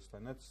 ხო,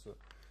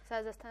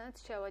 საზასთანაც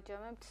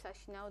შევაჯამებთ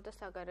საშინაო და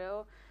საგარეო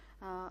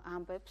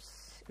ამბებს.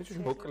 ეს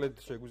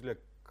მოკლედ შეგვიძლია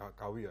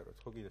გავიაროთ,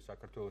 ხო, კიდე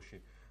საქართველოში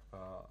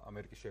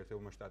ამერიკის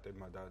შეერთებულმა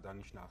შტატებმა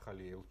დანიშნა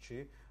ახალი ელჩი,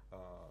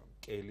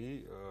 კელი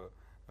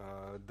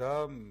და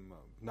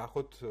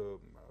ნახოთ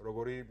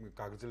როგორი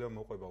გაგრძელება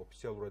მოყვება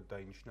ოფიციალურად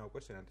დაინიშნა უკვე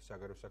სენატის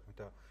საგარეო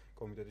საქმეთა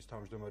კომიტეტის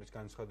თავმჯდომარის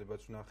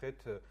განცხადებაც ვნახეთ,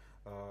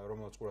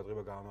 რომელსაც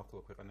ყურადღება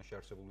გაამახვილა ქვეყანაში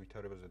არსებულ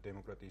ვითარებაზე და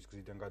დემოკრატიის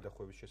გზიდან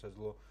გადახვევის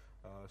შესაძლო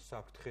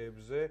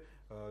საფრთხეებზე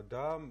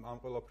და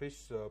ამ ყველაფრის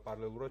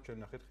პარალელურად ჩვენ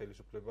ვნახეთ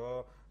ხელისუფლება,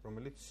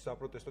 რომელიც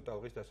საპროტესტო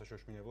ტალღის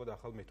დასაშოშმინებლად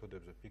ახალ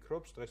მეთოდებზე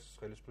ფიქრობს. დღეს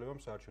ხელისუფლებამ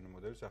საარჩევნო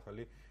მოდელის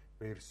ახალი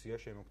ვერსია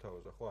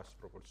შემოგთავაზა, ხო, 100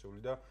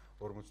 პროპორციული და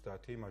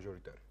 50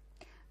 მაჟორიტარი.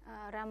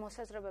 რა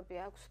მოსაზრებები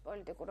აქვს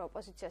პოლიტიკურ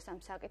ოპოზიციას ამ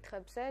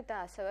საკითხებზე და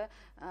ასევე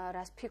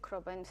რას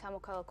ფიქრობენ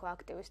სამოქალაქო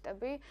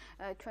აქტივისტები.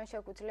 ჩვენ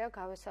შეგვიძლია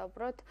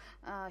გავესაუბროთ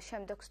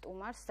შემდეგ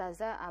სტუმარს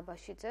ზაზა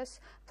აბაშიძეს,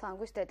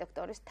 ფლანგვის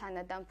დეტექტორის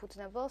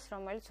თანადამფუძნებელს,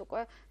 რომელიც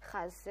უკვე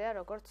ხაზზეა,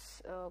 როგორც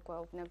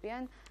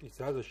გვეუბნებიან.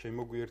 ზაზა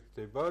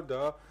შემოგვიერთდება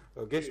და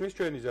გესმის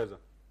ჩვენი ზაზა?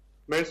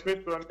 მესმის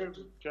თქვენი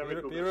ჩემი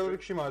პირველ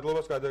რიგში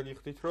მადლობას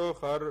გადაგიხდით, რომ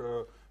ხარ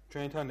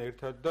ჩვენთან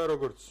ერთად და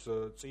როგორც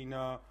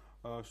წინა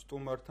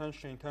სტუმართან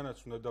შენთანაც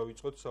უნდა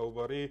დავიწყოთ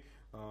საუბარი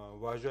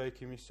ვაჟა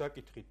ექიმის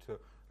საკითხით.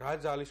 რა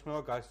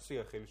ძალისხმევა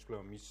გასწია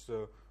ხელისუფლებამ მის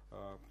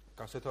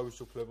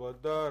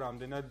გასათავისუფლებლად და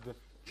რამდენად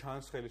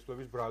ჩანს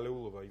ხელისუფლების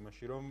ბრალეულობა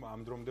იმაში, რომ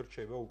ამ დრომდე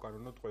რჩება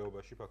უკანონო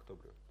ტყვეობაში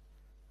ფაქტობრივად.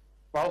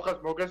 მალხას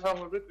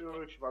მოგესალმებით, პირველ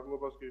რიგში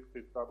მადლობას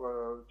გიხდით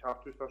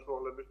ჩართვის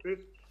საშუალებისთვის.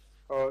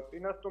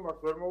 წინა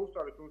სტუმარს ვერ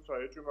მოუსწარი, თუმცა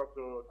ეჭვმათ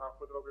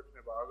თანხმდრო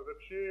გექნება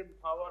აგრებში.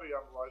 მთავარი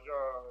ამ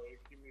ვაჟა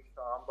ექიმის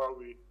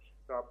ამბავი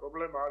და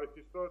პრობლემა არის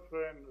ის, რომ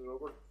ჩვენ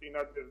როგორც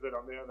წინადერზე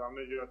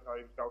რამდენჯერაც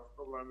აი დავთ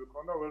პრობლემები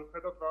ქონდა, ვერ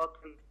ვხედავთ რაღაც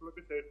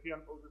ხელისუფლების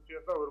ერთიან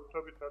პოზიციას და ვერ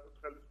ვხვდებით საერთოდ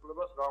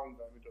ხელისუფლებას რა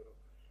უნდა, იმიტომ რომ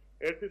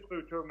ერთი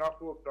მხრივ ჩვენ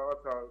ვნახულობთ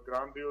რაღაცა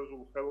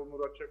გრანდიოზულ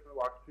ხელოვნურად შექმნილ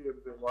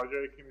აქციებზე ვაჟა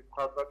ექიმის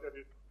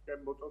მხარდაჭერისკენ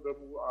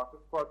მოწოდებულ ასე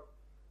ვთქვათ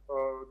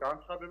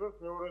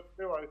განცხადებებს, მეორე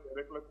მხრივ არის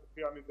ერეკლე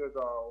კუფიანიძე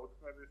და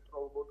ოცნების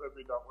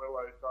სტროლბოტები და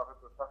ყველა ეს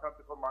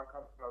სახელმწიფო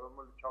მანქანა,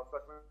 რომელიც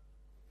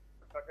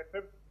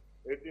ჩავსაქმებს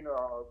ეწინა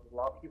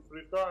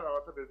ლაფშიფრის და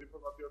რაღაცა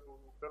დეზინფორმაციას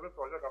უხდებს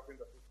ვაჟა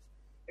გაფრინდაშვილს.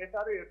 ეს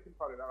არის ერთი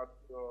მხარე რაღაც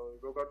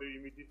ზოგადი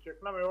იმიჯის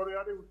შექმნა, მეორე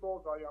არის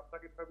უშუალოდ აი ამ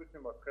საკითხების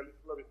მიმართ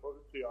ხელისუფლების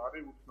პოზიცია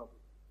არის უცნობი.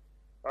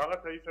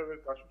 რაღაცა ისევე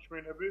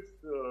გაშუჩმინების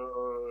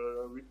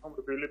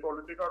ვითომრბილი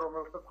პოლიტიკა,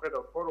 რომელსაც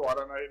ხედავთ, ხო რომ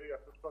არანაირი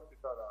ასე ვთქვათ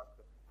ის არ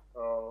არის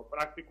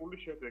პრაქტიკული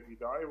შედეგი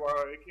და აი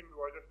ექიმი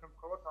ვაჟას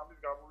შემთხვევით ამის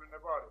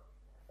გამოვლინება არის.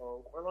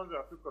 ყველაზე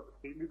ასე ვთქვათ,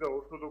 ძილი და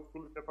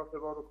ორთოდოქსული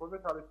შეფასება რო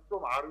ქონდეს, არის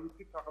რომ არ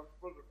ვიცით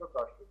სახელმწიფო ზუსტად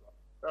გაშება.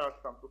 და ამ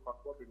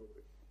სამწუხაროა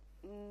პირველი.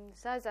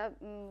 ზაზა,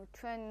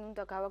 ჩვენ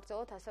უნდა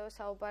გავაგრძელოთ ასევე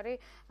საუბარი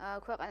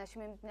ქვეყანაში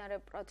მიმდინარე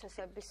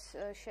პროცესების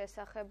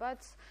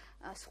შესახებაც,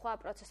 სხვა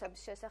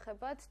პროცესების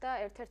შესახებაც და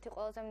ერთ-ერთი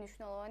ყველაზე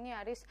მნიშვნელოვანი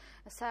არის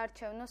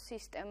საარჩევნო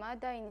სისტემა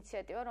და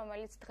ინიციატივა,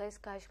 რომელიც დღეს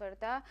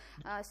გაჟღერდა.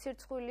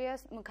 სირცხვილია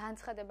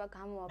განცხადება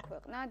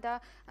გამოაქვეყნა და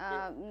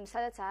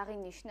სადაც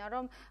აღინიშნა,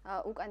 რომ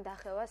უკან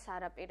დახევას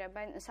არ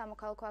აპირებენ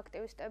სამოქალაქო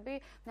აქტივისტები,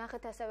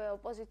 ნახეთ ასევე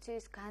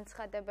ოპოზიციის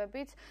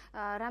განცხადებებიც,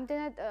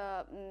 რამდენად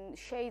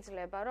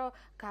შეიძლება, რომ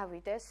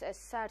გავიდეს ეს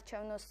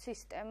საარჩევნო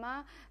სისტემა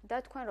და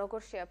თქვენ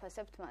როგორ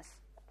შეაფასებთ მას?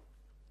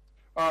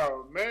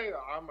 მე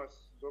ამას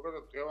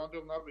ზოგადად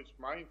დღევანდელ ნაბიჯს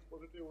მაინც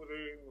პოზიტიური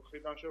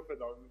მხრიდან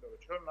შევხედავ, იმიტომ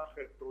რომ ჩვენ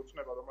ნახეთ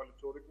ოცნება,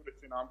 რომელიც ორი კვირის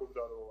წინ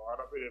ამბობდა, რომ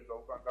არაპირებდა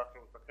უკან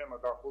დახევას და თემა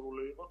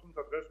დახურული იყო,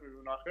 თუმცა დღეს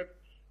ვინახეთ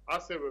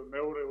ასევე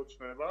მეორე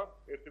ოცნება,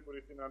 ერთი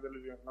კვირის წინანდელი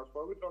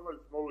განსხვავებით,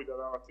 რომელიც მოვიდა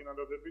რაღაც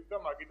წინადადებით და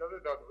მაგიდაზე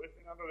დადო. ეს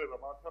წინადადება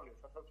მართალია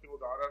სასაცილო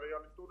და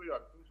არარეალისტური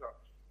არის, თუმცა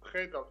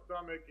ხედავთ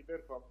და მე კიდევ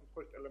ერთხელ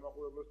სიტყვის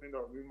ტელემაყურებლებს მინდა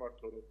რომ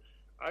მიმართო, რომ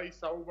აი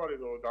საუბარი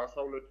რომ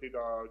დასავლეთი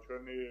და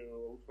ჩვენი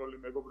უცხოელი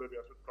მეგობრები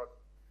ასე ვთქვათ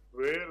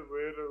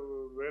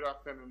ვერ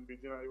ახდენენ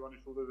ბიძინა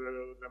ივანიშვილზე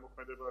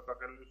ზემოქმედებასა და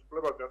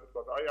ხელისუფლებაზე ასე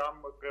ვთქვათ, აი ამ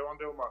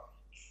დღევანდელმა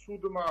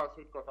სუდმა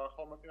ასე ვთქვათ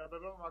ახალმა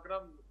წინადადებამ,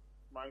 მაგრამ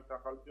მაინც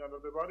ახალი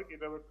წინადადება არის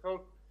კიდევ ერთხელ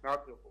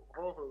ნათელყო,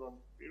 ხო, რომ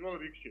პირველ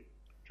რიგში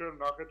ჩვენ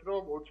ვნახეთ,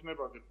 რომ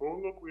ოცნებაზე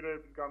ბოლო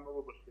კვირაების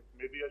განმავლობაში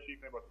მედიაში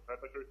იქნება თუ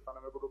საერთაშორისო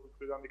თანამეგობრობის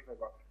მხრიდან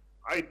იქნება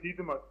აი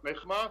დიდმა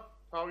წნეხმა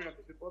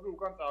თავიანთი სიტყვები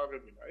უკან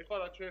წააღებინა. ეხლა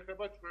რაც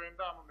შეეხება ჩვენ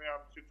და მე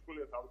ამ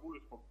სიტყვილებს არ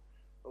გულისხმობ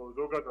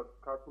ზოგადად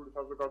ქართული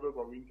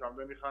საზოგადოება ვინც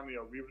ამდენი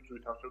ხანია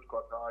ვიბრძვით ასე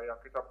ვთქვათ აი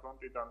აქეთა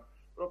ფრონტიდან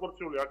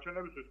პროპორციული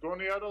არჩევნებისთვის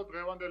გონია რომ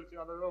დღევანდელი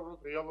წინადადება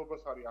უბრალოდ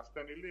რეალობას არის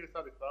ასθენილი ეს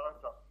არის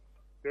რაღაცა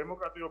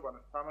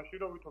დემოკრატიობანა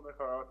თამაში რომ ვითომ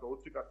ეხლა რაღაცა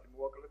 20 კაცი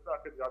მოაკლეს და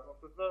აქეთ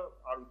გადმოსცეს და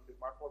არ ვიცი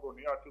მართლა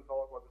გონია არჩილ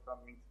თავაკვაძეს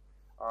ამ ვინც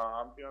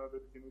ამ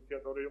წინადადების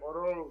ინიციატორი იყო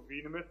რომ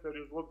ვინმე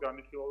სერიოზულად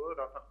განიხილავდა და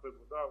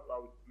დათანხმებოდა რა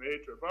ვიცი მე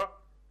ეჭვება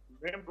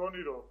მე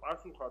მგონი რომ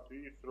პასუხად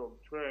ის რომ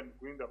ჩვენ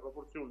გვინდა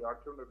პროპორციული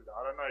არჩევნები და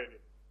არანაირი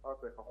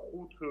ასე ხა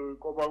 5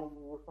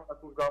 კობალურს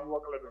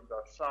გამოვაკლებენ და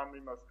 3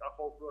 იმას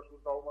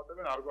კახალფურაშვილს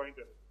დაუმატებენ არ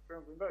გვაინტერესებს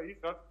ჩვენ გვინდა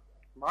ის რაც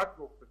მათ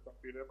მოხდეს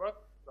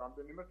დაპირებად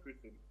რამდენიმე თვის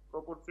წინ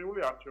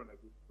პროპორციული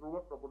არჩევნები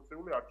სრულად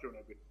პროპორციული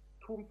არჩევნები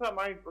თუმცა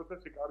მაინც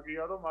პროცესი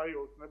კარგია რომ აი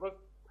ოცნებას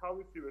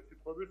თავისივე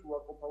სიტყვების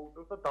უარყოფა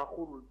უწევს და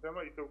დახურული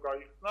თემა ისევ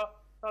გაიხსნა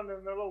და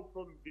ნელ-ნელა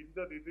უფრო დიდი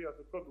და დიდი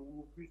ასე ვთქვათ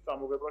ულუფის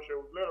წამოღება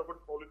შეუძლია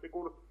როგორც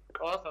პოლიტიკურ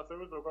კლასს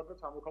ასევე ზოგადად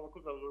სამოქალაქო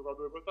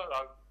საზოგადოებას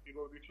და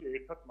პირველ რიგში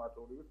ერთად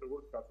მათ ორივეს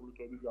როგორც გასული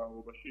წლების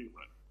განმავლობაში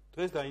იყვნენ.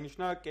 დღეს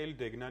დაინიშნა კელი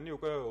დეგნანი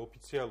უკვე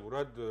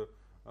ოფიციალურად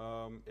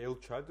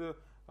ელჩად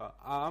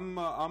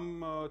ამ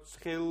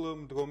ცხელ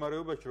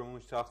მდგომარეობაში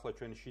რომელშიც ახლა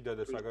ჩვენი შიდა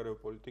და საგარეო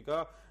პოლიტიკა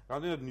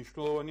რამდენად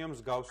მნიშვნელოვანია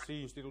მსგავსი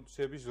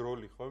ინსტიტუციების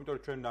როლი ხო იმიტომ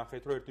რომ ჩვენ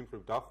ნახეთ რომ ერთი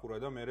მხრივ დახურა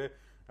და მე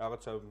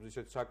რაღაცა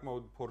ისეთ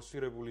საკმაოდ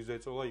ფორსირებული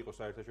ზეწოლა იყო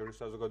საერთაშორისო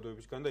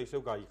საზოგადოებისგან და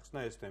ისევ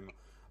გაიხსნა ეს თემა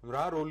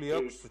რა როლი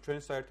აქვს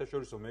ჩვენ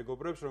საერთაშორისო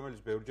მეგობრებს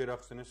რომელიც ბევრჯერ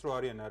ახსენეს რომ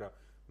არიან არა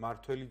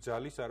მართველი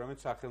ძალის არამედ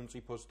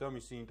სახელმწიფოს და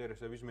მისი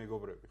ინტერესების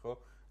მეგობრები ხო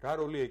რა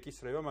როლი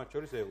ეკისრება მათ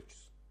შორის ელჩს?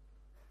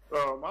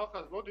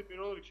 მალხას მოდი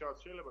პირველ რიგში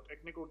შეიძლება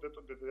ტექნიკურ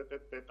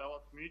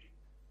დეტალად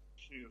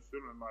მიჩნიოს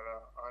ვინმე,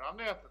 მაგრამ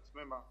რამდენადაც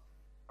მე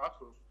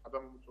ახსოვს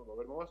ადამიანურობა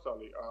ვერ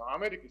მოვასწავლი,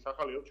 ამერიკის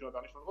ახალი ელჩი უნდა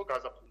დანიშნულიყო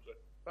გაზაფხულზე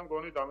და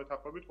მგონი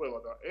დამეთანხმებით ყველა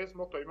და ეს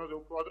მოხდა იმაზე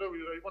უფრო ადრე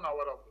ვიდრე იყო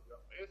ნავარაუდები.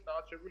 ეს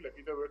რაღაც შეგვიძლია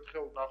კიდევ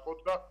ერთხელ ნახოთ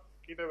და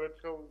კიდევ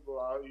ერთხელ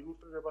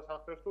ილუსტრირებას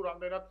ახდენს თუ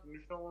რამდენად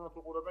მნიშვნელოვნად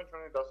უყურებენ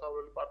ჩვენი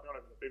დასავლელი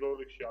პარტნიორები და პირველ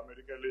რიგში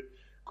ამერიკელი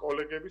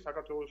კოლეგები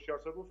საქართველოში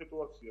არსებულ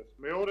სიტუაციას.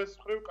 მეორეს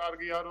მხრივ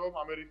კარგია რომ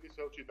ამერიკის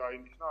ელჩი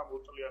დაინიშნა ამ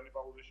 2 წლიანი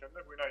პაუზის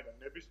შემდეგ, ვინაიდან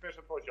ნებისმიერ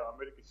შემთხვევაში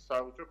ამერიკის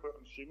საელჩო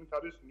ქვეყნის შიგნით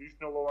არის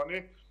მნიშვნელოვანი,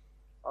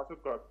 ასე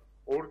ვთქვათ,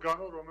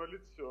 ორგანო,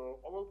 რომელიც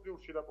ყოველდღიურ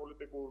შიდა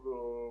პოლიტიკურ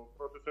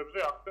პროცესებზე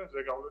ახდენს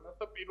ზეგავლენას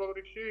და პირველ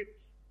რიგში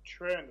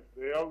ჩვენ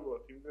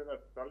რეალურად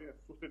იმდენად ძალიან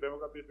სუსტი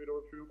დემოკრატიის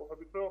პირობებში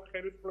ვიმყოფებით, რომ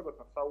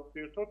ხელისუფლებასთან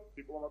საურთიერთოდ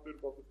დიპლომატიური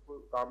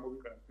პროცესს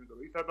გამოვიყენებთ, იმიტომ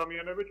რომ ის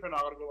ადამიანები ჩვენ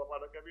აღარ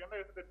გველაპარაკებიან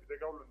და ერთ-ერთი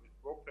ზეგავლენის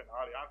მოხდენა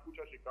არის ან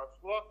ქუჩაში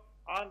გასვლა,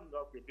 ან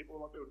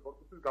დიპლომატიური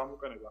პროცესის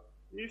გამოყენება.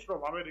 ის რომ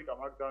ამერიკა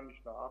მაგ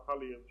დანიშნა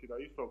ახალი ელჩი და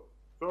ის რომ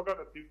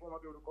ზოგადად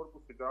დიპლომატიური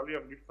კორპუსი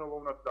ძალიან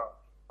მნიშვნელოვნად და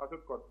ასე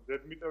ვთქვათ,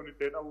 ზედმიწევნით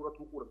დეტალურად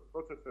უყურებს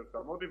პროცესებს და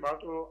მოდი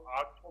მარტო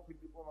 10 ყოფილი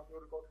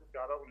დიპლომატიური კორპუსი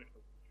არ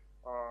აღნიშნოთ.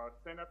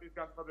 სენატის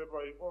განცხადება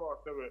იყო,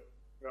 ასევე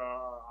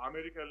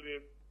ამერიკელი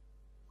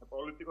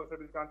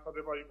პოლიტიკოსების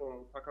განცხადება იყო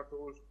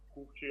საქართველოს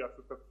ჯგუფში, ასე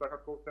ვთქვათ,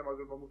 საქართველოს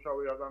თემაზე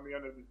მომუშავე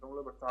ადამიანების,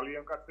 რომლებსაც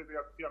ძალიან კაცრი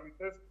რეაქცია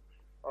მისცეს.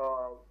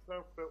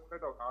 ჩვენ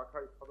ხედავთ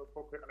აქ-აქ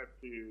სხვადასხვა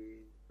ქვეყნებში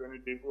ჩვენი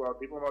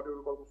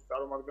დიპლომატიური კორპუსის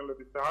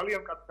წარმომადგენლების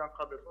ძალიან კაც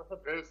განცხადება და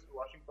დღეს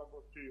ვაშინგტონ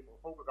პოსტში იყო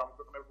ხოლმე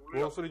გამოქვეყნებული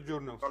Wall Street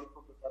Journal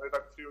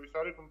რედაქციო ის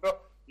არის, თუმცა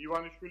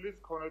ივანიშვილის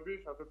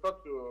ქონების, ასე ვთქვათ,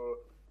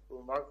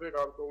 მასზე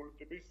გარკვეული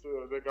ტიპის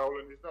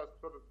ზეგავლენის და ასე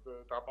ვთქვათ,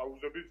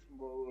 დაპაუზების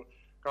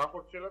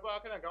განხორციელება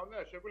აქედან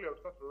გამომდინარე შეგვიძლია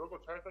ვთქვათ, რომ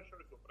როგორც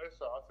საერთაშორისო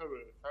პრესა, ასევე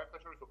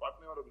საერთაშორისო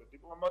პარტნიორები და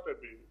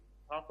დიპლომატები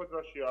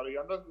სამხედროში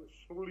არიან და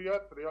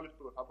სრულიად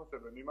რეალისტურად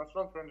აფასებენ იმას,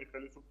 რომ ჩვენი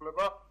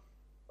ხელისუფლება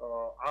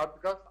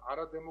ადგას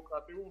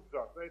არადემოკრატიულ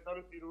გზას და ეს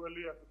არის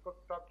პირველი, ასე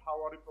ვთქვათ,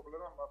 მთავარი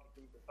პრობლემა მათთვის,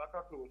 იმიტომ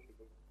საქართველოში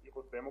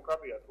იყოს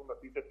დემოკრატია, თუნდაც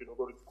ისეთი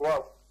როგორც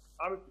გვაქვს,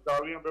 ამით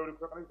ძალიან ბევრი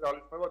ქვეყნის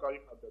ძალისხმევა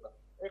დაიხარჯა.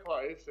 ეხლა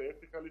ეს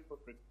ერთი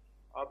ხელისუფლებით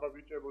აბა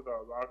ბიჭებოდა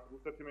აქ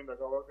რუსეთი მინდა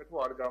გავაკეთო,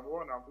 არ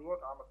გამოვა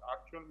ნამდვილად, ამას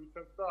აქ ჩვენ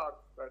ვიცემთ და აქ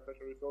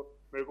საერთაშორისო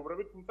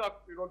მეგობრები, თუმცა აქ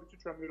პირველ რიგში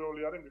ჩვენი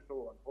როლი არის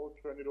მნიშვნელოვანი. ხოლო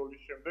ჩვენი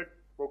როლის შემდეგ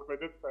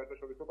მოქმედებს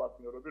საერთაშორისო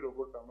პარტნიორები,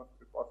 როგორც ამას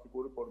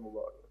კლასიკური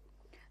ფორმულა არის.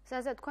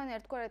 ზაზა, თქვენ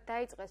ერთგვარად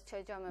დაიწყეს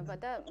შეჯამება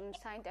და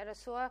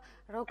საინტერესოა,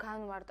 რომ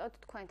განვარტოთ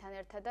თქვენთან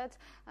ერთადაც,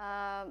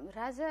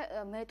 რაზე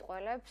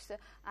მეტყველებს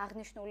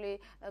აღნიშნული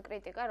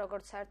კრიტიკა,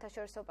 როგორც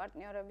საერთაშორისო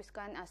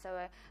პარტნიორებისგან,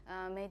 ასევე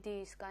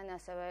მედიისგან,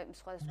 ასევე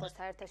სხვადასხვა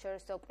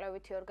საერთაშორისო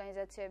კვლევითი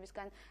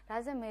ორგანიზაციებისგან,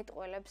 რაზე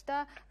მეტყველებს და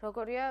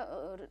როგორია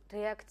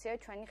რეაქცია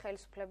ჩვენი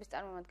ხელისუფლების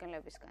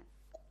წარმომადგენლებისგან?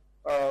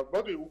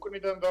 მოდი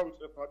უკნიდან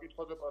დავიწყებ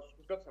მაკითხვაზე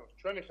პასუხის გაცემას.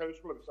 ჩვენი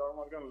ხელისუფლების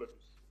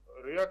წარმომადგენლების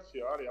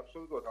რეაქცია არის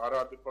აბსოლუტურად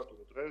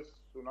არაადეკვატური. დღეს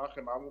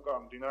ნახე მამუკა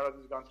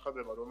მდინარაძის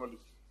განცხადება,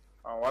 რომელიც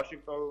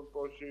ვაშინგტონ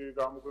პოსტში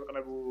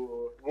გამოქვეყნებულ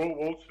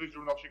Wall Street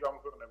Journal-ში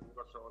გამოქვეყნებულ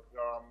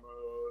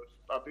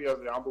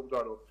სტატიაზე ამბობდა,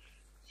 რომ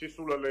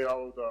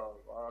სისულელეაო და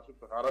ასე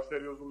ვთქვათ,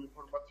 არასერიოზული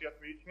ინფორმაციას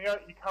მიიჩნია.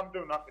 იქამდე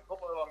ვნახეთ, ხო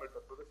ყველა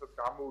მერტად, როდესაც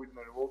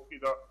გამოვიდნენ Wall-ში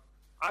და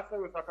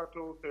ასევე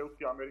საქართველოს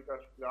ელჩი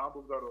ამერიკაში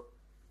ამბობდა, რომ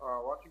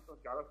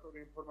ვაშინგტონში არასწორი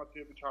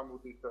ინფორმაციები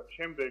ჩამოდის და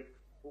შემდეგ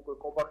უკვე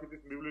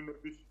კობახიძის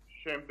მივლინების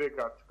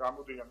შემდეგაც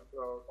გამოდიან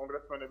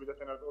კონგრესმენები და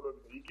სენატორები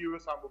და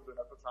იგივეს ამბობდნენ,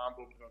 რასაც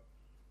ამბობდნენ.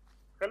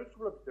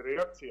 ხელისუფლების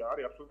რეაქცია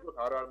არის აბსოლუტურად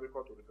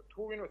არაადეკვატური და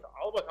თუ ვინმეს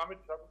ალბათ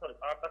ამით საკუთარი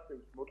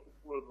პარტაქტების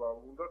მოტყუყურება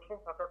უნდათ, რომ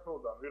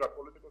საქართველოსთან ვიღაც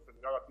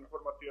პოლიტიკოსები რაღაც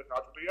ინფორმაციას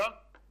აწვდიან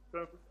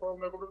ჩვენ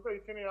ხოლმე მეგობრებს და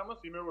ისინი ამას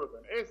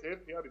იმეორებენ. ეს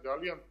ერთი არის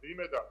ძალიან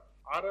ძიმე და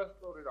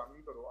არასწორი რამ,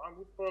 იმიტომ რომ ამ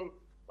უცხოელ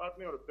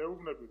პარტნიორებს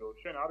ეუბნები, რომ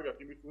შენ არ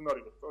გაქვს იმის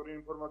უნარი, რომ სწორი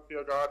ინფორმაცია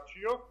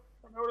გაარჩიო.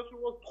 მეორე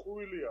სულ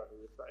ტყუილი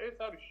არის და ეს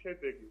არის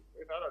შედეგი.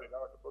 ეს არ არის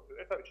რაღაცა პროცესი,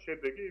 ეს არის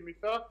შედეგი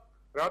იმისა,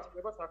 რაც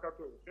ხდება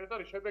საქართველოში. ეს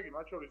არის შედეგი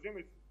მათ შორის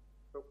იმის,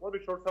 რომ მოდი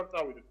შორს არ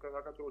წავიდეთ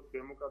საქართველოს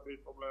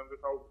დემოკრატიის პრობლემებზე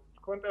საუბრობთ.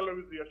 თქვენ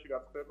ტელევიზიაში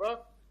გახდება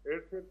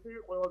ერთ-ერთი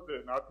ყველაზე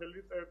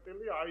ნათელი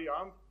წერტილი აი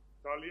ამ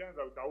ძალიან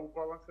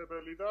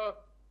დაუბალანსებელი და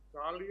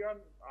ძალიან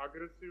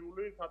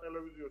აგრესიული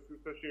სატელევიზიო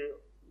სივრცეში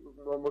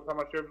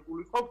მოთამაშეების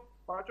გულისხმობ,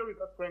 მათ შორის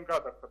თქვენ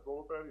გადაგხდათ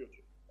ბოლო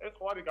პერიოდში. ეს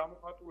ხო არის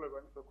გამოხატულება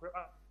იმის, რომ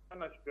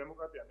ქვეყანაში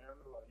დემოკრატია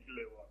ნელ-ნელა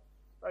ილევა.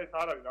 და ეს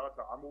არ არის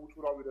რაღაცა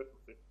ამოუწურავი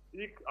რესურსი.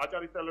 იქ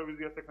აჭარის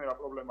ტელევიზიას ექნება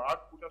პრობლემა, აქ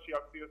ქუჩაში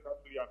აქციას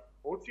გაწვიან.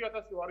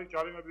 20,000 ვარის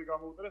ჯარიმები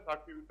გამოუწეს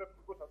აქტივისტებს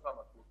უკვე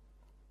სასამართლოს.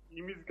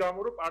 იმის გამო,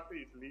 რომ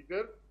პარტიის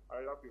ლიდერს,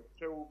 აი რა ქვია,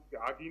 შეუძლია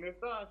აგინეს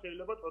და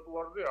შეიძლება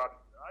ტროტუარზე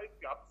არის. აი ეს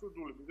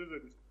აბსურდული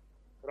მიზეზების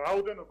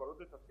რაოდენობა,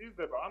 როდესაც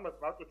იზრდება, ამას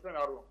მარტო ჩვენ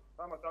არ ვამბობთ.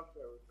 ამას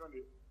ამჩნევენ ჩვენი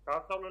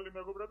დასავლელი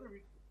მეგობრები,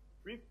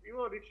 ვინც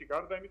პირველ რიგში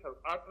გარდა იმისა, რომ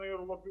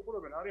პარტნიორულად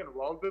ვიყურებენ, არიან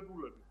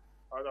ვალდებულები.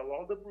 და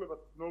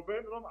ვალდებულებას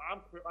ცნობენ, რომ ამ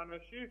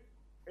ქვეყანაში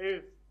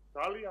ეს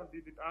ძალიან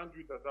დიდი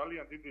ტანჯვით და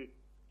ძალიან დიდი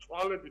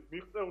წვალებით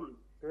მიღწეული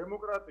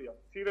დემოკრატია,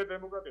 მცირე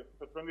დემოკრატია,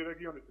 თუმცა ჩვენი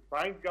რეგიონის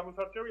მაინც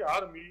გამოსარჩევი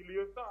არ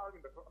მიილიოს და არ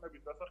გინდა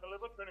ქვეყნების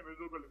დასახელება ჩვენი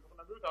მეზობელი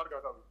ქვეყნებივით არ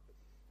გადავიქცეთ.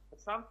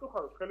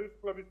 სამწუხაროდ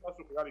ხელისუფლების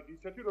პასუხი არის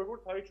ისეთი,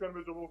 როგორც აი ჩვენ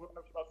მეზობელ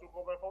ქვეყნებში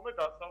პასუხობენ ხოლმე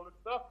დასავლეთ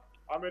და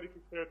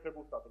ამერიკის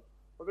შეერთებულ შტატებში.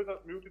 როდესაც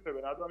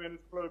მიუთითებენ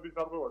ადამიანის უფლებების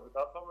დარღვევაზე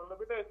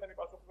დასავლელები და ესენი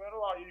პასუხობენ,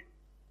 რომ აი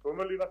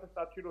რომელიღაც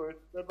სტატში რო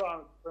ესწრება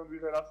ან ჩვენ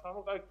ვიღერ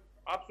ასამოთ, აი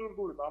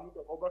აბსურდული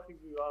მამუკა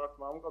ყობახიძე რაღაც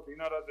მამუკა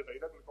ბინარაძე და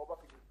ირაკლი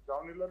ყობახიძის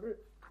დავნილები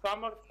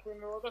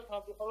სამართლიანობა და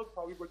სამწუხაროდ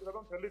თავი გვეჭრება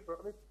მთელი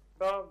ქვეყნის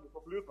და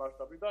მსოფლიოს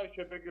მასშტაბით და ეს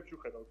შედეგებში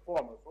ვხედავთ. ხო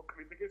ამას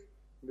კრიტიკის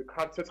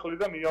ხარცეცხლი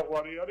და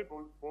მიაღვარი არის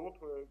ბოლო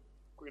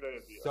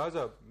კვირაებია.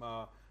 ზაზა,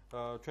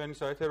 ჩვენი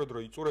საერთო დრო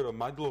იწურება,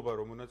 მადლობა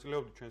რომ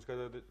მონაწილეობდით ჩვენს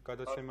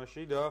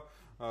გადაცემაში და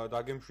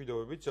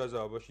დაგემშვიდობებით ზაზა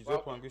აბაშიძე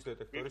ფლანგის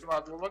დეტექტორის.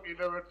 მადლობა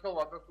კიდევ ერთხელ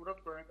ვადასტურებთ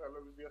თქვენი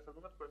ტელევიზიასა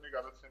და თქვენი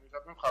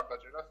გადაცემისადმი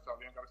მხარდაჭერას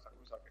ძალიან კარგი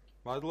საქმის აკეთებთ.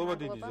 მადლობა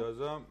დიდი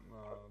ზაზა,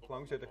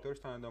 ფლანგის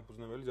დეტექტორის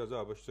თანადამფუძნებელი ზაზა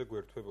აბაშიძე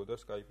გვერდებოდა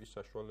Skype-ის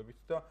საშუალებით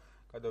და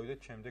გადავიდეთ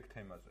შემდეგ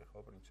თემაზე, ხო,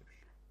 პრინციპში.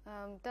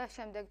 და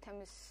შემდეგ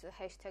თემის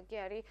ჰეშთეგი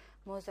არის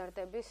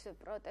მოზარდების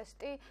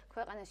პროტესტი.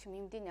 ქვეყანაში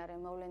მიმდინარე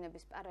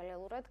მოვლენების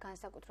პარალელურად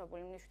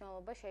განსაკუთრებული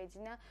მნიშვნელობა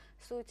შეიძინა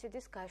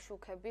სუიციდის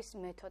გაშუქების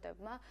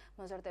მეთოდებმა.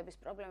 მოზარდების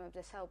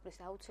პრობლემებზე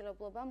საუბრის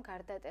აუცილებლობამ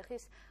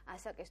გარდატეხის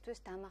ასაკისთვის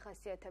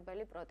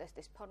დამახასიათებელი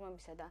პროტესტის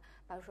ფორმებისა და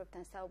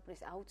ბავშვებთან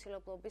საუბრის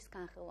აუცილებლობის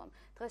განხილვამ.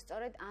 დღეს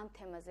სწორედ ამ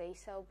თემაზე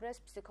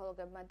ისაუბრეს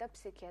ფსიქოლოგებმა და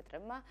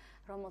ფსიქიატრებმა,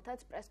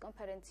 რომელთაც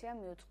პრესკონფერენცია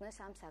მიუძღვნეს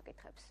ამ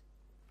საკითხებს.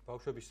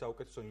 ბავშვების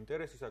საუკეთესო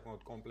ინტერესი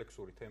საკმაოდ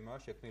კომპლექსური თემაა,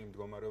 შექმნილი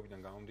მდგომარეობიდან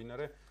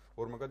გამომდინარე,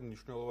 ორმაგად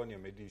მნიშვნელოვანია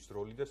მედიის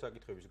როლი და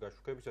საკითხების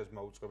გაშუქებისას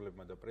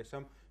მაუწყებლებმა და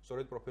პრესამ,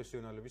 სწორედ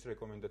პროფესიონალების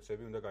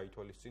რეკომენდაციები უნდა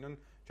გაითვალისწინონ.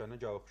 ჯანა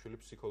ჯავახიშვილი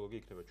ფსიქოლოგი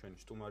იქნება ჩვენი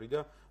სტუმარი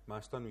და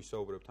მასთან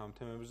ვისაუბრებთ ამ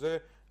თემებზე.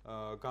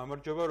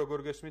 გამარჯობა, როგორ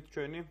გესმით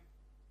ჩვენი?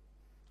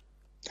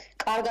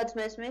 კარგად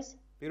მესმის.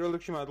 პირველ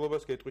რიგში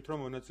მადლობას გეტყვით, რომ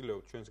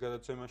მონაწილეობთ ჩვენს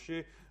გადაცემაში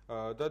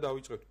და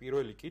დავიწყებთ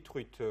პირველი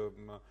კითხვით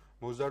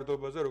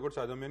მოზარდობაზე, როგორც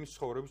ადამიანის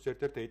ცხოვრების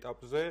ერთ-ერთ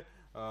ეტაპზე,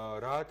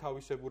 რა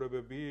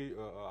თავისებურებები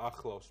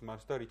ახლავს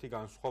მას და რითი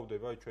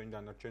განსხვავდება ჩვენი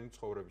დანარჩენი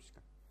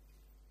ცხოვრებისგან?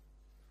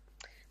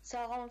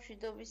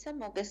 საღამომშვიდობისა,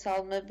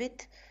 მოგესალმებით.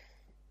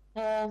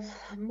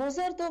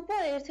 მოზარდობა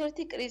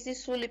ერთ-ერთი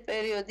კრიზისული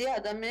პერიოდია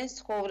ადამიანის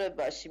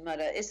ცხოვრებაში,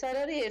 მაგრამ ეს არ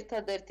არის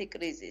ერთადერთი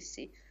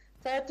კრიზისი.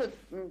 საერთოდ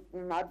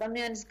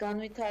ადამიანის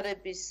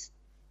განვითარების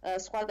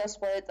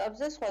სხვადასხვა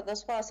ეტაპზე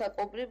სხვადასხვა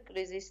ასაკობრივ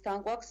კრიზისთან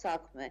გვაქვს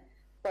საქმე.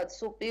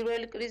 სულ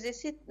პირველი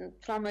კრიზისი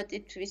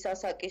 18 თვის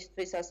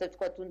ასაკისთვის, ასე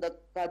ვთქვათ, უნდა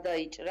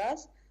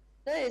გადაიჭრას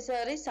და ეს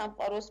არის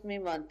სამყაროს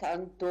მიმართ ან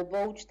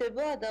ნდობა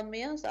უჩნდება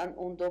ადამიანს, ან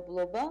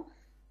უნდობლობა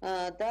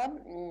და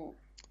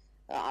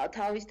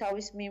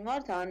თავის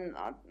მიმართ ან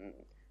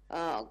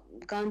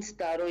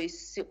განცდა, რომ ის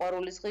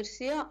სიყვარულის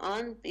ღირსია,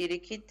 ან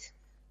პირიქით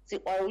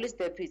სიყვარულის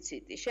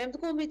დეფიციტი.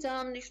 შემდგომი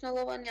ძალიან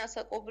მნიშვნელოვანი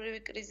ასაკობრივი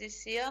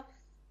კრიზისია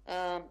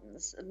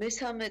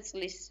მესამე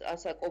წლის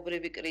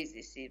ასაკობრივი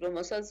კრიზისი,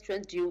 რომელსაც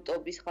ჩვენ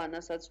ჯიუტობის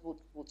ხანასაც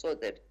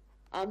ვუწოდებთ.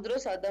 ამ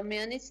დროს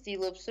ადამიანი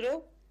ცდილობს, რომ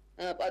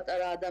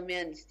პატარა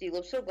ადამიანი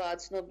ცდილობს, რომ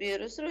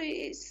გააცნობიეროს, რომ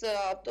ის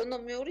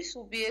ავტონომიური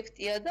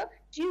სუბიექტია და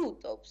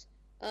ჯიუტობს.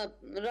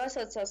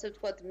 რასაც ასე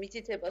ვთქვათ,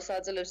 მითითებას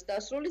აძლევს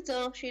დასრული,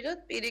 ძალიან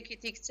ხშირად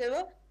პირიქით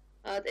იქცევა.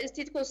 ეს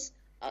თითქოს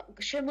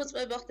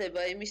შემოწმება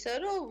ხდება იმისა,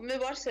 რომ მე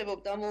ვარსებობ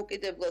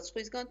დამოუკიდებლად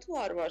სხვისგან თუ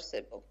არ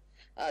ვარსებობ.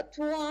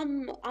 თუ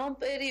ამ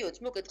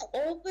პერიოდს, მოგეთ,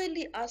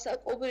 ყოველი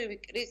ასაკობრივი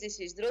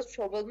კრიზისის დროს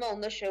მშობელმა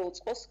უნდა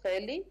შეუწყოს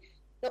ხელი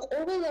და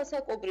ყოველ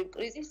ასაკობრივ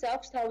კრიზისს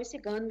აქვს თავისი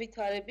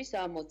განვითარების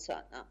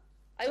ამოცანა.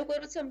 აი უკვე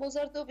როცა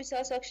მოზარდობის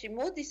ასაკში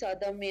მოდის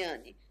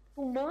ადამიანი,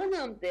 თუ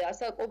მანამდე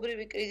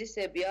ასაკობრივი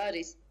კრიზისები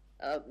არის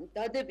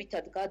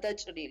დადებითად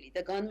გადაჭრილი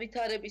და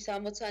განვითარების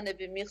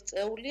ამოცანები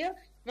მიღწეულია,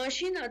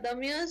 მაშინ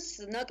ადამიანს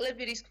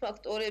ნაკლები რისკ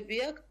ფაქტორები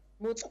აქვს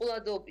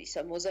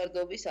მოწყვლადობისა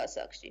მოზარდობის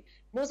ასაკში.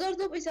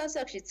 მოზარდობის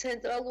ასაკში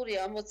ცენტრალური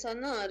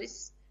ამოცანა არის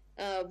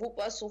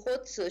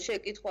ვუპასუხოთ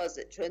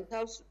შეკითხვაზე ჩვენ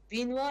თავს,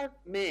 ვინ ვარ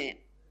მე?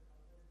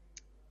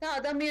 და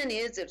ადამიანი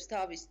ეძებს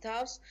თავის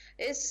თავს,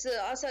 ეს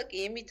ასაკი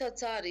იმითაც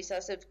არის,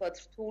 ასე ვთქვათ,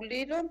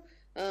 რთული, რომ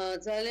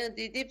ძალიან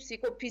დიდი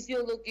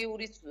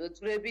ფსიქოფიზიოლოგიური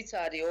ძვრებიც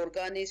არის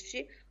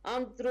ორგანიზმში.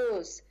 ამ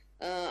დროს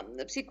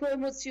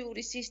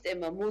ფსიქოემოციური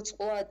სისტემა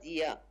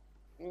მოწყვლადია.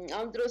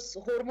 ამ დროს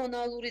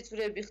ჰორმონალური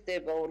ძვრები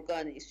ხდება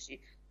ორგანიზმში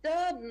და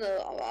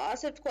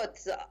ასე ვთქვათ,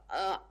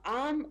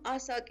 ამ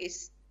ასაკის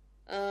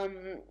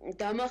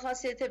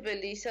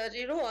დამახასიათებელი ის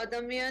არის, რომ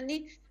ადამიანი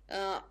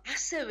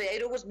ასევე, აი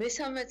როგორც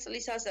მესამე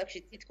წლის ასაკში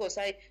თითქოს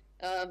აი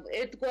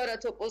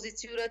ერთგვარად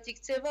ოპოზიციურად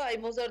იქცევა, აი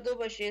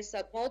მოზარდობაში ეს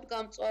საკმაოდ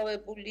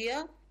გამწვავებულია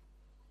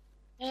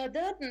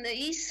და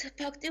ის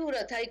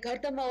ფაქტიურად აი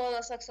გარდამავალ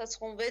ასაკსაც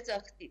ხომ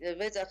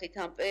ვეძახით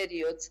ამ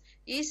პერიოდს,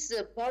 ის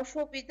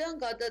ბავშვობიდან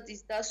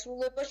გადადის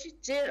დასრულებაში,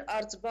 ჯერ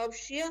არც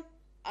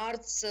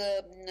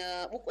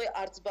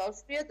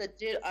ბავშვია და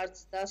ჯერ არც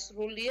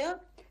დასრულია.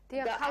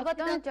 დიახ,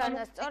 ხალბატონო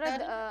ჯანა,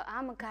 სწორედ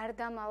ამ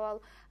გარდამავალ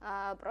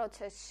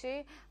პროცესში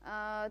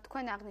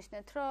თქვენ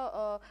აღნიშნეთ,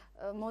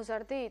 რომ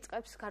მოზარდი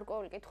იწყებს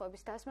გარკვეული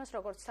კითხვების დასმას,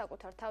 როგორც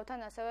საკუთარ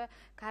თავთან, ასევე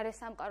გარე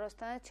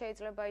სამყაროსთანაც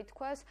შეიძლება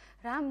ითქვას,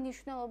 რა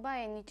მნიშვნელობა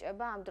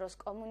ენიჭება ამ დროს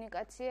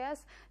კომუნიკაციას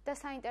და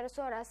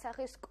საინტერესოა რა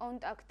სახის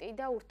კონტაქტი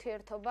და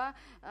ურთიერთობა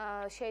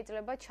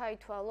შეიძლება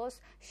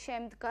ჩაითვალოს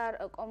შემდგარ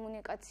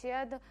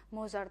კომუნიკაციად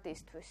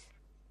მოზარდისთვის.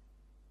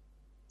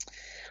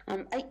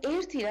 აი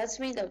ერთი რაც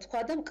მინდა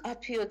ვთქვა და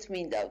მკაფიოდ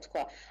მინდა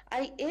ვთქვა.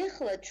 აი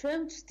ეხლა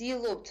ჩვენ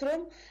ვცდილობთ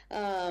რომ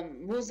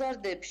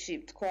მოზარდებში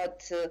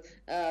ვთქვათ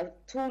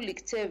რთული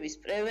ქცევის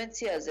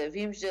პრევენციაზე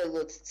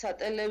ვიმსჯელოთ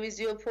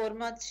სატელევიზიო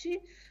ფორმატში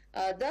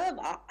და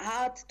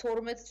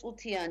 10-12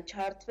 წუთიან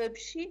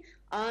ჩარტვებში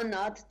ან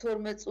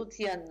 10-12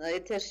 წუთიან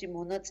ეთერში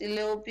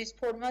მონაწილეობის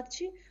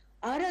ფორმატში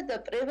არა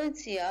და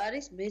პრევენცია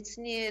არის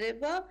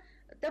მეცნიერება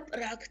და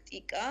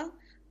პრაქტიკა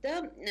და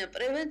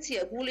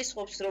პრევენცია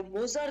გულისხმობს რომ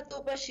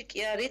მოზარდობაში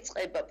კი არ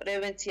იწყება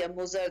პრევენცია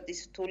მოზარდის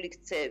რთული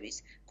ქცევის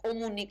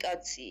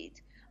კომუნიკაციით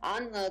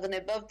ან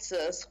გნებავთ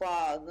სხვა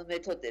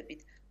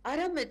მეთოდებით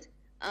არამედ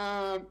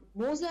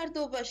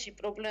მოზარდობაში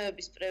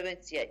პრობლემების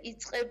პრევენცია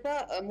იწყება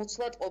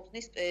მუცლად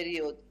ყოფნის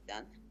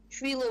პერიოდიდან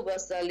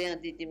შვილობას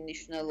ძალიან დიდი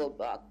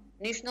მნიშვნელობა აქვს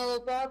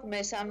ნიშნულობა აქვს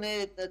მესამე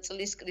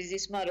წლის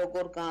კრიზისმა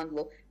როგორ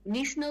განვლო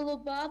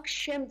ნიშნულობა აქვს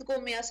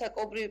შემდგომი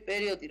ასაკობრივი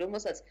პერიოდი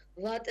რომელსაც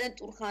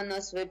ლატენტურ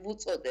ხანას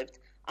ვუწოდებთ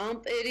ამ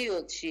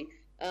პერიოდში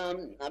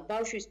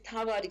ბავშვის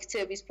თავარი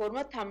ქცევის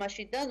ფორმა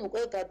თამაშიდან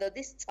უკვე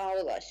გადადის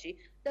სწავლაში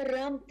და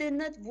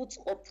რამდენად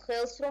ვუწყობთ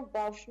ხელს რომ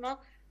ბავშვმა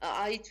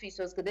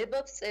აითვისოს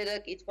გნებავთ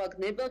წერა-კითხვა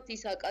გნებავთ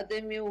ის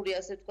აკადემიური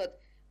ასე ვთქვათ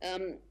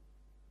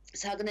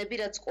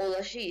საგნები რაც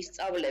სკოლაში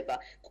ისწავლება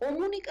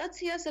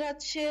კომუნიკაციას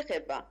რაც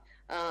შეეხება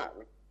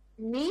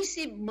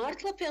მისი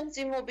მართლა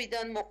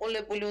ფეხმძიმობიდან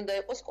მოყოლებული უნდა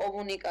იყოს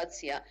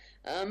კომუნიკაცია.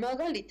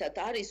 მაგალითად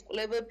არის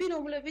კვლევები,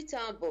 რომლებიც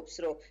ამბობს,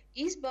 რომ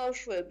ის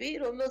ბავშვები,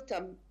 რომელთა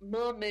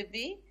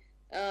მამები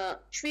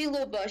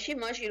შვილობაში,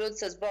 მაშინ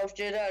როდესაც ბავშვი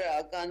ჯერ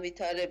არაა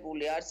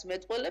განვითარებული არც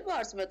მეტყველება,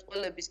 არც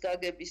მეტყველების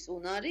გაგების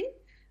უნარი,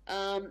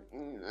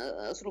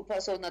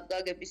 სრულფასოვნად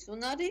გაგების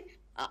უნარი,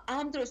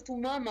 ამ დროს თუ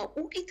მამა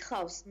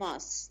უკითხავს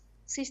მას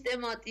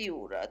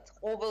სისტემატიურად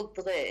ყოველ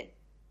დღე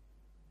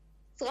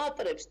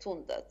ზღაპრებს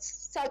თუნდაც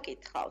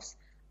საკითხავს.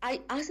 აი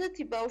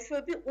ასეთი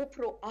ბავშვები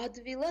უფრო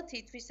ადვილად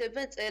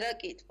ითვისებენ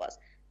წერა-კითხვას.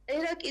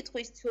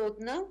 წერა-კითხვის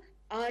ცოდნა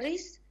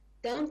არის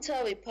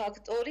დამცავი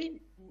ფაქტორი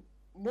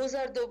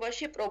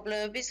მოზარდობაში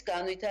პრობლემების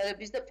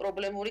განვითარების და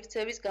პრობლემური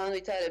ქცევის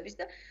განვითარების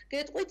და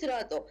გეტყვით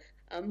რატო?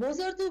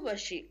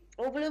 მოზარდობაში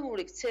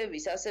პრობლემური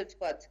ქცევის ასე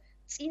ვთქვათ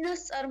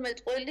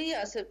წინასწარმეტყველი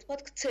ასე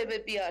ვთქვათ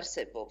ქცევები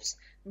არსებობს.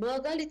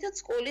 მაგალითად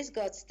სკოლის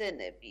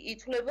გაცდენები.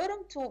 ითვლება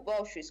რომ თუ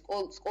ბავშვი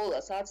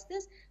სკოლას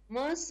აცდენს,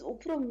 მას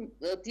უფრო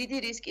დიდი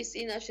რისკის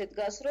წინაშე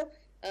დგას, რომ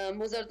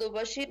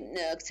მოზარდობაში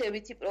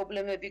ქცევითი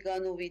პრობლემები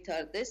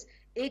განუვითარდეს,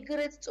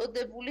 ეგრეთ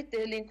წოდებული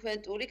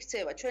დელინკვენტური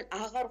ქცევა. ჩვენ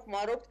აღარ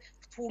ხმარობთ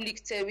რთული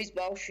ქცევის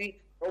ბავშვი,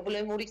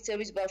 პრობლემური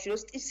ქცევის ბავშვი,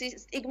 რომ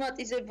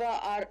სტიგმატიზება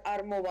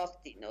არ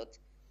მოვახდინოთ.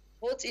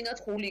 ხო,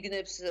 წინათ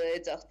ხულიგნებს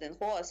ეძახდნენ,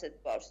 ხო,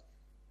 ასეთ ბავშვს.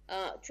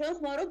 ჩვენ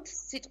ხმარობთ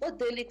სიტყვა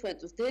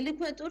დელინკვენტუს.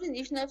 დელინკვენტური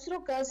ნიშნავს,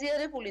 რომ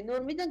გაზიარებული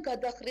ნორმიდან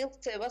გადახრილ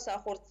ქცევას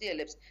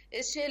ახორციელებს.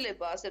 ეს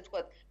შეიძლება, ასე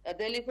ვთქვათ,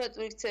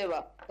 დელინკვენტური ქცევა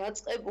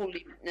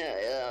დაწყებული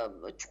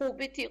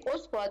ჩხუბით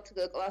იყოს, ვთქვათ,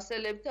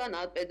 კლასელებთან,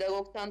 ან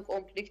პედაგოგთან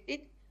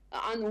კონფლიქტით,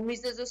 ან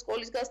უმიზნესო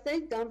სკოლის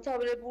გასდენით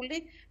დამთავრებული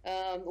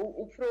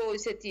უფრო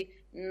ესეთი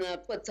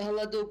ვთქვათ,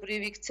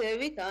 ძალადობრივი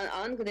ქცევით,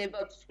 ან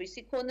გნებავთ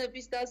სხვისი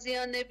ქონების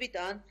დაზიანებით,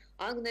 ან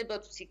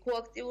გნებავთ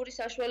ფსიქოაქტიური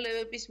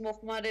საშუალებების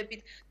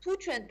მოხმარებით. თუ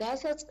ჩვენ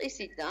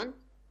დასაწყისიდან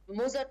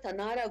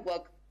მოზარდთან არ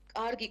აგვაქვს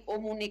კარგი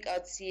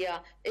კომუნიკაცია,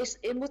 ეს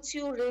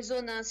ემოციურ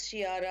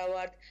რეზონანსში არა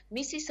ვართ,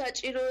 მისი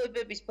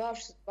საჭიროებების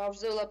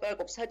ბავშვზე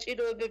ვლაპარაკობ,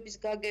 საჭიროებების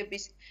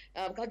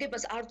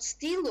გაგებას არ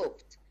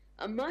ვცდილობთ.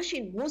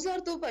 მაშინ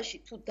მოზარდობაში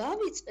თუ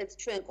დავიწყეთ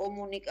ჩვენ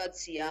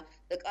კომუნიკაცია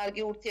და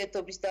კარგი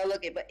ურთიერთობის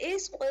დალაგება,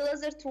 ეს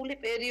ყველაზე რთული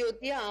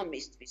პერიოდია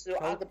ამისთვის,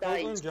 რომ აქ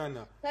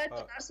დაიწყოს.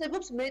 საერთოდ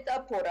არსებობს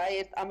მეტაფორა,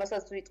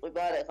 ამასაც ვიტყვი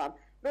ბარეხამ,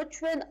 რომ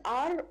ჩვენ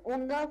არ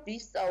უნდა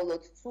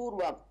ვისწავლოთ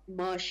ცურვა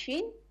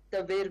მაშინ და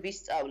ვერ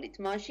ვისწავლით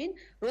მაშინ,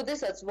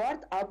 როდესაც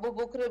ვართ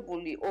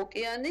აბობოქრებული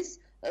ოკეანის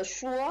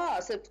შუა,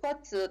 ასე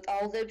ვთქვათ,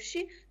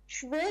 ტალღებში,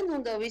 ჩვენ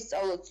უნდა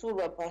ვისწავლოთ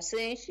ცურვა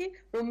ბასეინში,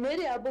 რომ მე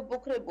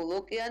აბობოქრებულ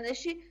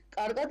ოკეანეში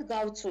კარგად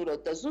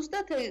გავცუროთ და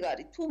ზუსტად ეგ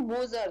არის თუ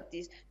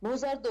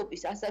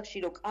მოზარდობის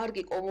ასაკში რომ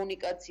კარგი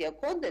კომუნიკაცია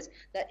გქონდეს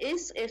და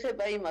ეს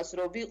ეხება იმას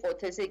რომ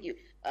ვიყოთ ესე იგი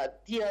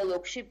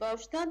დიალოგში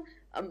ბავშვთან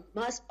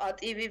მას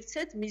პატივი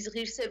ვცეთ მის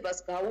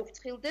ღირსებას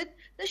გავუფრთხილდეთ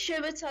და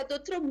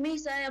შევეცადოთ რომ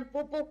მის აი ამ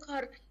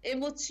ბობოქარ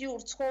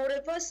ემოციურ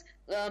ცხოვრებას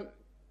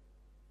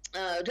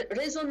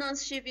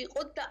რეზონანსში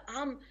ვიყოთ და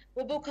ამ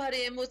ბობოქარი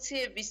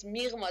ემოციების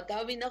მიღმა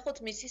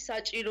დავინახოთ მისი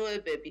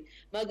საჭიროებები,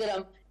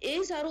 მაგრამ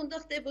ეს არ უნდა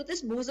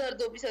ხდებოდეს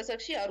მოზარდობის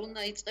ასაკში, არ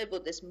უნდა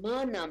იწყებოდეს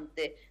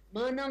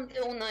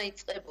მანამდე უნდა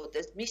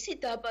იწყებოდეს მისი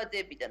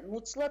დაბადებიდან,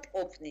 მუცლად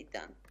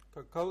ყოფნიდან.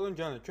 ქალბატონ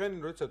ჯანა,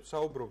 ჩვენ როდესაც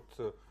საუბრობთ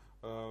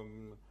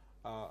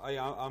აი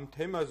ამ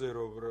თემაზე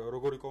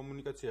როგორი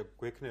კომუნიკაცია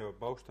გვექნება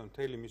ბავშვთან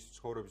მთელი მის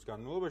ცხოვრების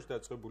განმავლობაში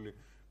დაწყებული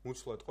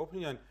მუცლად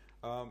ყოფნიდან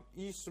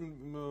ის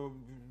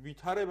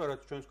ვითარება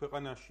რაც ჩვენს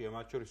ქვეყანაშია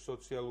მათ შორის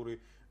სოციალური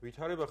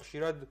ვითარება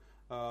ხშირად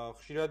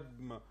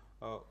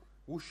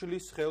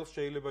უშლის ხელს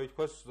შეიძლება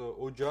ითქვას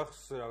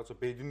ოჯახს რაღაცა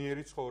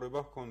ბედნიერი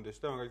ცხოვრება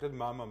ჰქონდეს და მაგალითად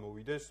მამა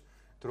მოვიდეს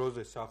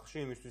დროზე სახლში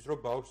იმისთვის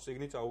რომ ბავშვს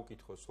წიგნი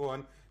წაუკითხოს ხო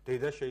ან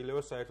დედა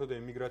შეიძლება საერთოდ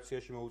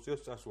ემიგრაციაში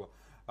მოუწიოს წასვლა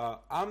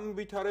ამ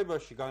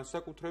ვითარებაში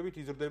განსაკუთრებით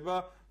იზრდება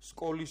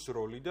სკოლის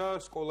როლი და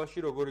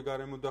სკოლაში როგორი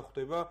გარემოდა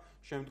ხდება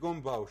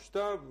შემდგომ ბავშვს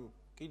და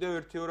კიდევ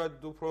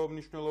ერთიორად უფრო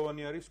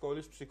მნიშვნელოვანი არის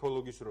სკოლის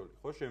ფსიქოლოგის როლი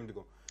ხო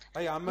შემდგომ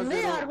აი ამაზე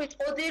მე არ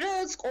ვიტყოდი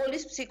რომ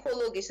სკოლის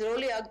ფსიქოლოგის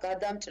როლი აქ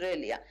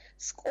გადამჭრელია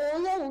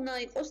სკოლა უნდა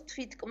იყოს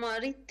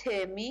თვითკმარი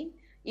თემი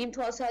იმ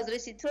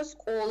თვალსაზრისით რომ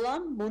სკოლა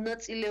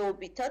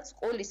მონაწილეობითაც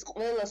სკოლის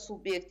ყველა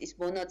სუბიექტის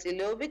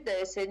მონაწილეობით და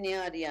ესენი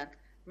არიან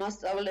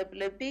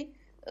მასწავლებლები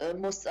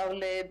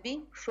მოსწავლეები,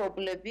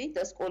 მშობლები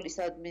და სკოლის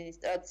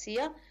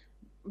ადმინისტრაცია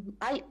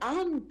აი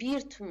ამ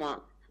ბირთმა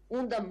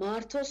უნდა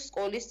მართოს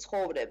სკოლის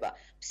ცხოვრება.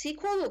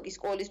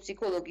 სკოლის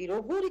ფსიქოლოგი,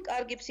 როგორი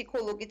კარგი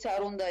ფსიქოლოგიც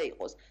არ უნდა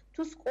იყოს.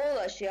 თუ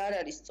სკოლაში არ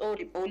არის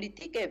სწორი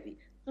პოლიტიკები,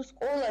 თუ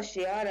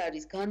სკოლაში არ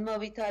არის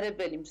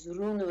განმავითარებელი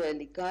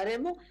მზრუნველი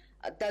გარემო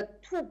და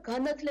თუ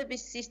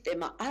განათლების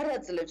სისტემა არ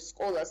აძლევს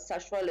სკოლას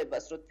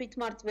საშუალებას, რომ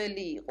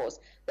თვითმმართველი იყოს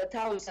და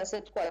თავის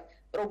ასე ვთქვათ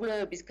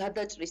პრობლემების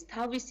გადაჭრის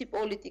თავისი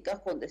პოლიტიკა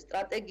ჰქონდეს,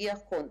 სტრატეგია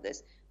ჰქონდეს.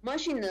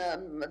 მაშინ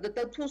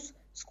და თუ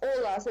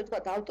სკოლა ასე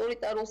ვთქვათ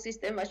ავტორიტარულ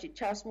სისტემაში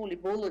ჩასმული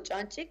ბოლო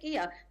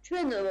ჭანჭიკია,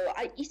 ჩვენ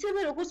აი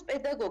ისევე როგორც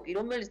პედაგოგი,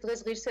 რომელიც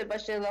დღეს ღირსება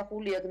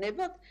შელახულია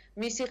გნებავთ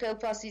მისი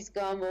ხელფასის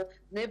გამო,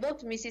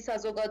 გნებავთ მისი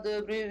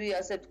საზოგადოებრივი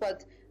ასე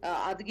ვთქვათ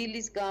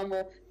ადგილის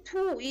გამო,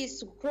 თუ ის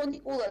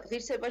ქრონიკულად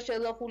ღირსება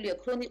შელახულია,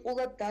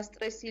 ქრონიკულად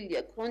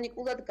დასტრესილია,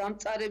 ქრონიკულად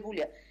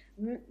გამწარებულია,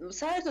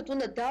 საერთოდ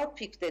უნდა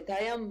დავფიქრდეთ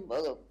აი ამ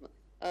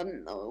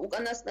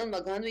უკანასკნელმა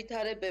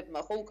განვითარებებმა,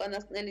 ხო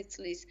უკანასკნელი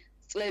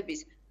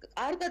წლების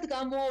კარგად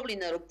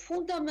გამოავლინა, რომ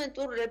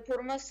ფუნდამენტურ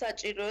რეფორმას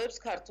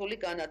საჭიროებს ქართული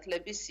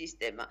განათლების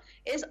სისტემა.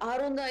 ეს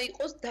არ უნდა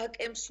იყოს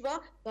დაკემსვა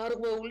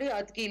გარღვეული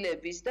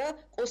ადგილების და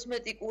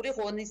კოსმეტიკური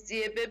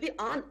ღონისძიებები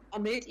ან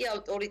მეტი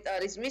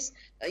ავტორიტარიზმის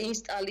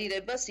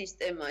ინსტალირება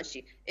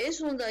სისტემაში.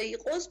 ეს უნდა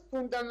იყოს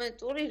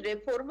ფუნდამენტური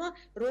რეფორმა,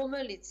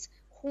 რომელიც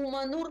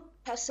ჰუმანურ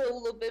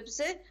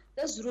ფასეულობებზე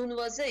და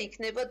ზრუნვაზე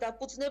იქნება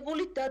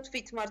დაფუძნებული და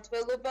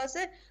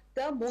თვითმმართველობაზე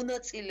და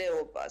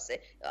მონაწილეობაზე.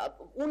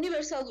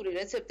 უნივერსალური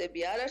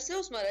რეცეპტები არ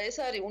არსებობს, მაგრამ ეს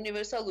არის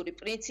უნივერსალური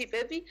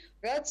პრინციპები,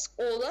 რაც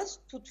სკოლას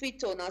თუ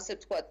თვითონ ასე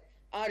ვთქვათ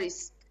არის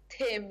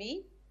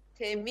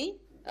თემი,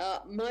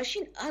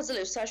 მაშინ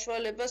აძლევს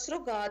საშუალებას,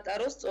 რომ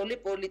გაატაროს სწორი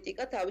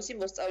პოლიტიკა თავისი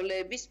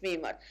მოსწავლეების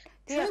მიმართ.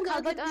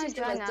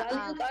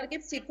 ძალიან კარგი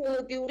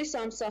ფსიქოლოგიური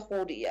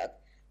სამსახური აქვს.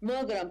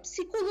 მაგრამ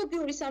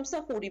ფსიქოლოგიური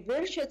სამსახური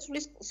ვერ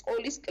შეცვლის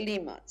სკოლის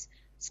კლიმატს.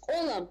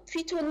 სკოლამ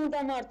თვითონ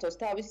უნდა მართოს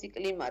თავისი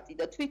კლიმატი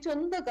და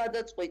თვითონ უნდა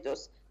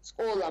გადაწყვიტოს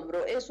სკოლამ,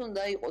 რომ ეს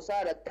უნდა იყოს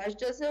არა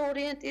დასჯაზე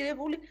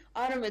ორიენტირებული,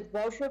 არამედ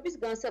ბავშვების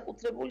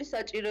განსაკუთრებული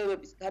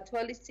საჭიროებების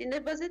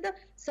გათვალისწინებაზე და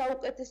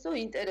საუკეთესო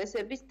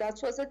ინტერესების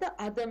დაცვაზე და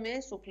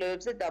ადამიანის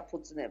უფლებებზე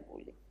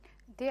დაფუძნებული.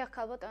 დიახ,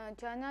 ალბათ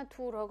ჯანა,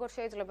 თუ როგორ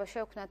შეიძლება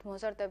შევქმნათ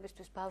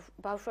მოზარდებისთვის,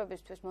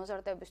 ბავშვებისთვის,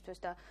 მოზარდებისთვის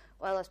და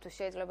ყველასთვის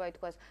შეიძლება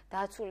ითქვას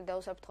დაცული და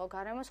უსაფრთხო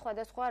გარემო,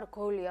 სხვადასხვა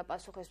რგოლია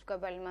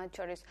პასუხისმგებელი, მათ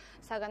შორის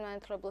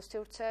საგანმანათლებლო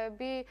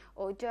სივრცეები,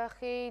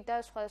 ოჯახი და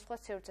სხვადასხვა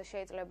სივრცე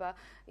შეიძლება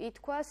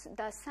ითქვას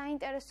და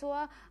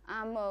საინტერესოა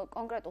ამ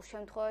კონკრეტულ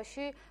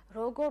შემთხვევაში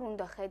როგორ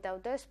უნდა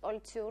ხედავდეს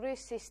პოლიციური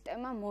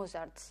სისტემა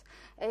მოზარდს.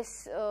 ეს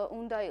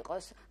უნდა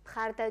იყოს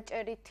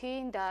მხარდაჭერითი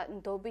და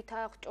ნდობით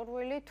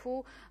აღჭურვილი თუ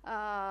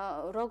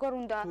როგორ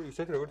უნდა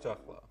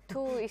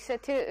თუ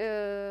ისეთი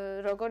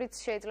როგორიც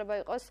შეიძლება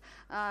იყოს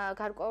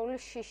გარკვეული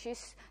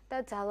შიშის და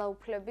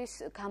ძალაუფლების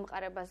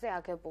გამყარებაზე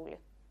აგებული.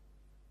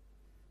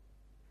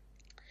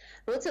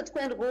 როცა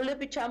თქვენ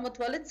რგოლები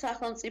ჩამოთვალეთ,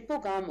 სახელმწიფო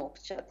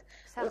გამოგრჩათ.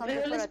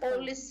 პირველი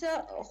სკოლის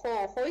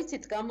ხო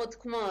იცით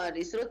გამოთქმა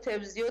არის, რომ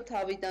თევზიო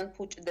თავიდან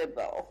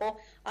ფუჭდებაო, ხო?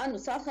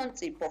 ანუ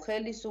სახელმწიფო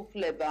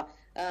ხელისუფლება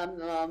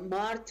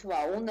მართვა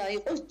უნდა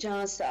იყოს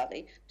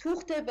ჯანსაღი. თუ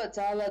ხდება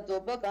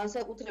ძალადობა,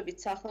 განსაკუთრებით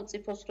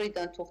სახელმწიფოს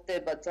მხრიდან თუ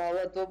ხდება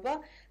ძალადობა,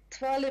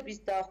 თვალების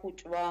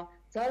დახუჭვა,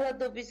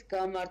 ძალადობის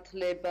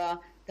გამართლება,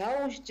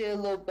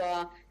 დაუსჯელობა,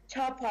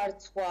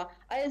 ჩაფარცხვა,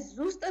 აი ეს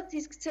ზუსტად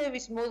ის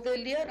ქცევის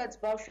მოდელია, რაც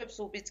ბავშვებს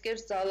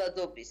უბიძგებს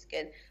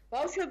ძალადობისკენ.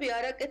 ბავშვები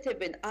არ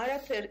აკეთებენ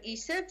არაფერ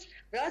ისეთ,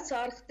 რაც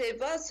არ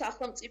ხდება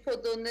სახელმწიფო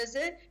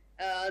დონეზე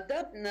და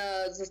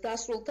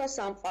ზრდასრულთა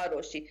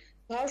სამყაროში.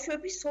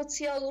 ბავშვები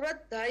სოციალურად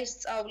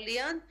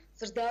დაისწავლიან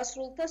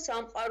ზრდასრულთა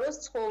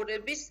სამყაროს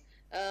ცხოვრების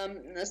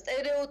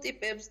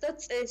სტერეოტიპებს და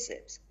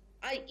წესებს.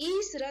 აი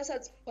ის,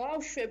 რასაც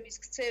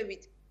ბავშვების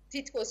ქცევით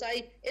თითქოს აი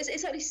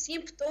ეს არის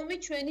სიმპტომი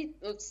ჩვენი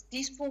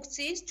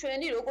დისფუნქციის,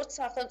 ჩვენი როგორც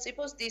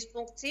სახელმწიფოს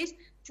დისფუნქციის,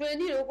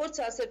 ჩვენი როგორც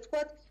ასე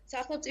ვთქვათ,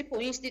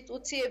 სახელმწიფო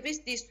ინსტიტუციების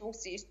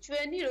დისფუნქციის,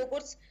 ჩვენი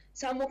როგორც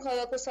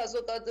სამოქალაქო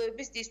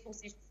საზოგადოების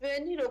დისფუნქციის,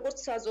 ჩვენი როგორც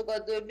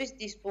საზოგადოების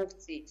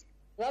დისფუნქციის.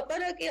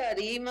 ლაპარაკი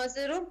არის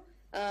იმაზე, რომ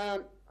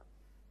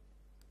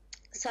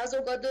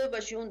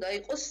საზოგადოებაში უნდა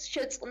იყოს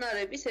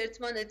შეწყნარების,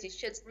 ერთმანეთის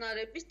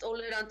შეწყნარების,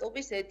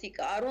 ტოლერანტობის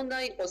ეთიკა. არ უნდა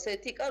იყოს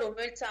ეთიკა,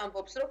 რომელიც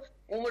ამბობს, რომ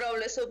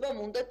უმრავლესობამ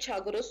უნდა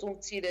ჩაგროს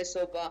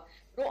უმცირესობა,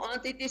 რომ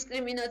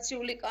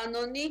ანტიდისკრიმინაციული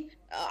კანონი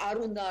არ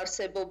უნდა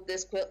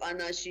არსებობდეს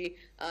ქვეყანაში,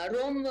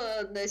 რომ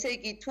ესე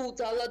იგი თუ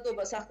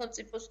ძალადობა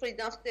სახელმწიფოს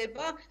მხრიდან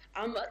ხდება,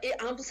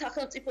 ამ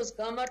სახელმწიფოს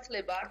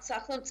გამართლება არც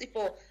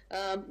სახელმწიფო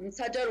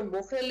საჯარო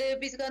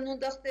მოხელეებისგან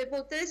უნდა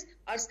ხდებოდეს,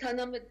 არც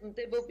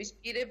თანამდებობის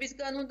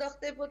პირებისგან უნდა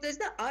ხდებოდეს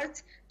და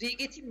არც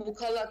რიგითი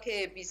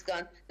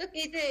მოქალაქეებისგან. და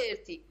კიდე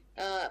ერთი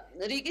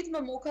რიგითმა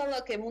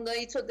მოქალაქემ უნდა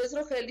იცოდეს,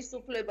 რომ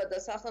ხელისუფლება და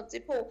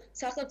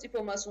სახელმწიფო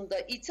მას უნდა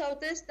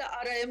იცავდეს და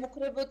არა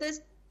ემუქრებოდეს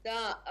და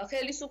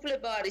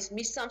ხელისუფლება არის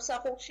მის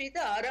სამსახურში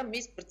და არა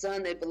მის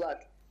ბრძანებლად.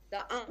 და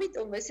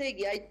ამიტომ ესე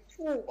იგი, აი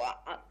თუ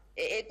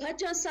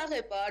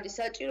გაჯანსაღება არის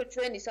საჭირო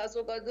ჩვენი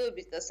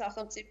საზოგადოების და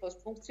სახელმწიფოს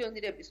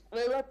ფუნქციონირების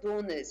ყველა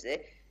დონეზე.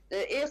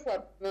 ეხლა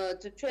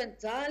ჩვენ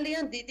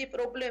ძალიან დიდი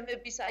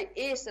პრობლემების აი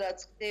ეს რაც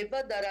ხდება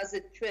და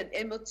რაზეც ჩვენ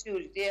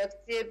ემოციური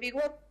რეაქციები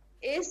გვაქვს,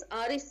 ეს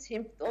არის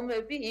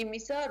სიმპტომები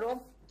იმისა, რომ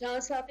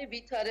ჯანსაღი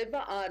ვითარება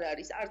არ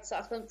არის არც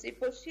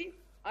სახელმწიფოში,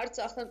 არც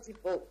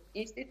სახელმწიფო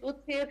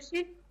ინსტიტუციებში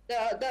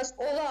და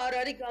სკოლა არ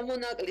არის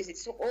გამონაკლისი.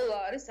 სკოლა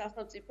არის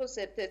სახელმწიფოს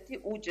ერთ-ერთი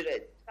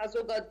უჯრედი,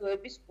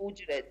 საზოგადოების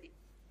უჯრედი.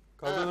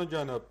 კალდანო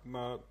ჯანა,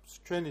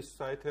 ჩვენი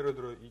საეთერო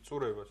დრო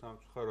იწურება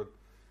სამწუხაროდ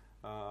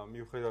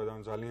მიუხედავად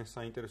ამ ძალიან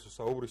საინტერესო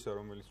საუბრისა,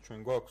 რომელიც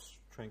ჩვენ გვაქვს,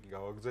 ჩვენ კი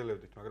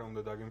გავაგრძელებდით, მაგრამ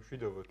უნდა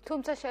დაგემშვიდობოთ.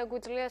 თუმცა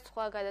შეგვიძლია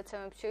სხვა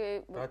გადაცემებში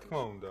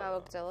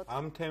გავაგრძელოთ.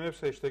 ამ თემებს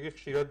ჰეშთეგი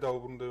ხშირად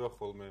დაუბრუნდება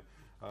ხოლმე.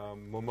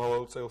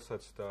 მომავალ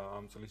წელსაც და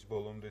ამ წლის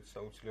ბოლომდეც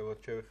აუცილებლად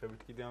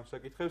შევეხებით კიდე ამ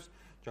საკითხებს.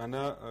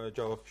 ჯანა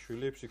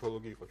ჯავახიშვილი,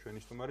 ფსიქოლოგი იყო ჩვენი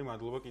სტუმარი.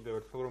 მადლობა კიდევ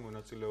ერთხელ, რომ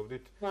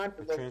მონაწილეობდით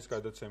ჩვენს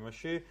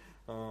გადაცემაში.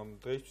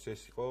 დღეისთვის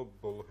ეს იყო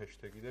ბოლო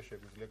ჰეშთეგი და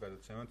შეგვიძლია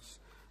გადაცემაც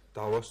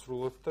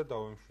დავასრულოთ და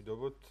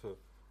დავემშვიდობოთ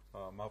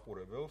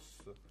მაყურებელს.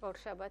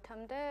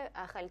 ორშაბათამდე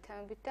ახალი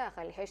თემებით და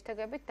ახალი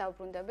ჰეშთეგებით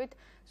დავბრუნდებით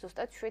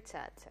ზუსტად 7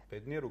 საათზე.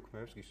 ბედნიერ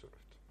უქმეებს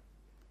გისურვებთ.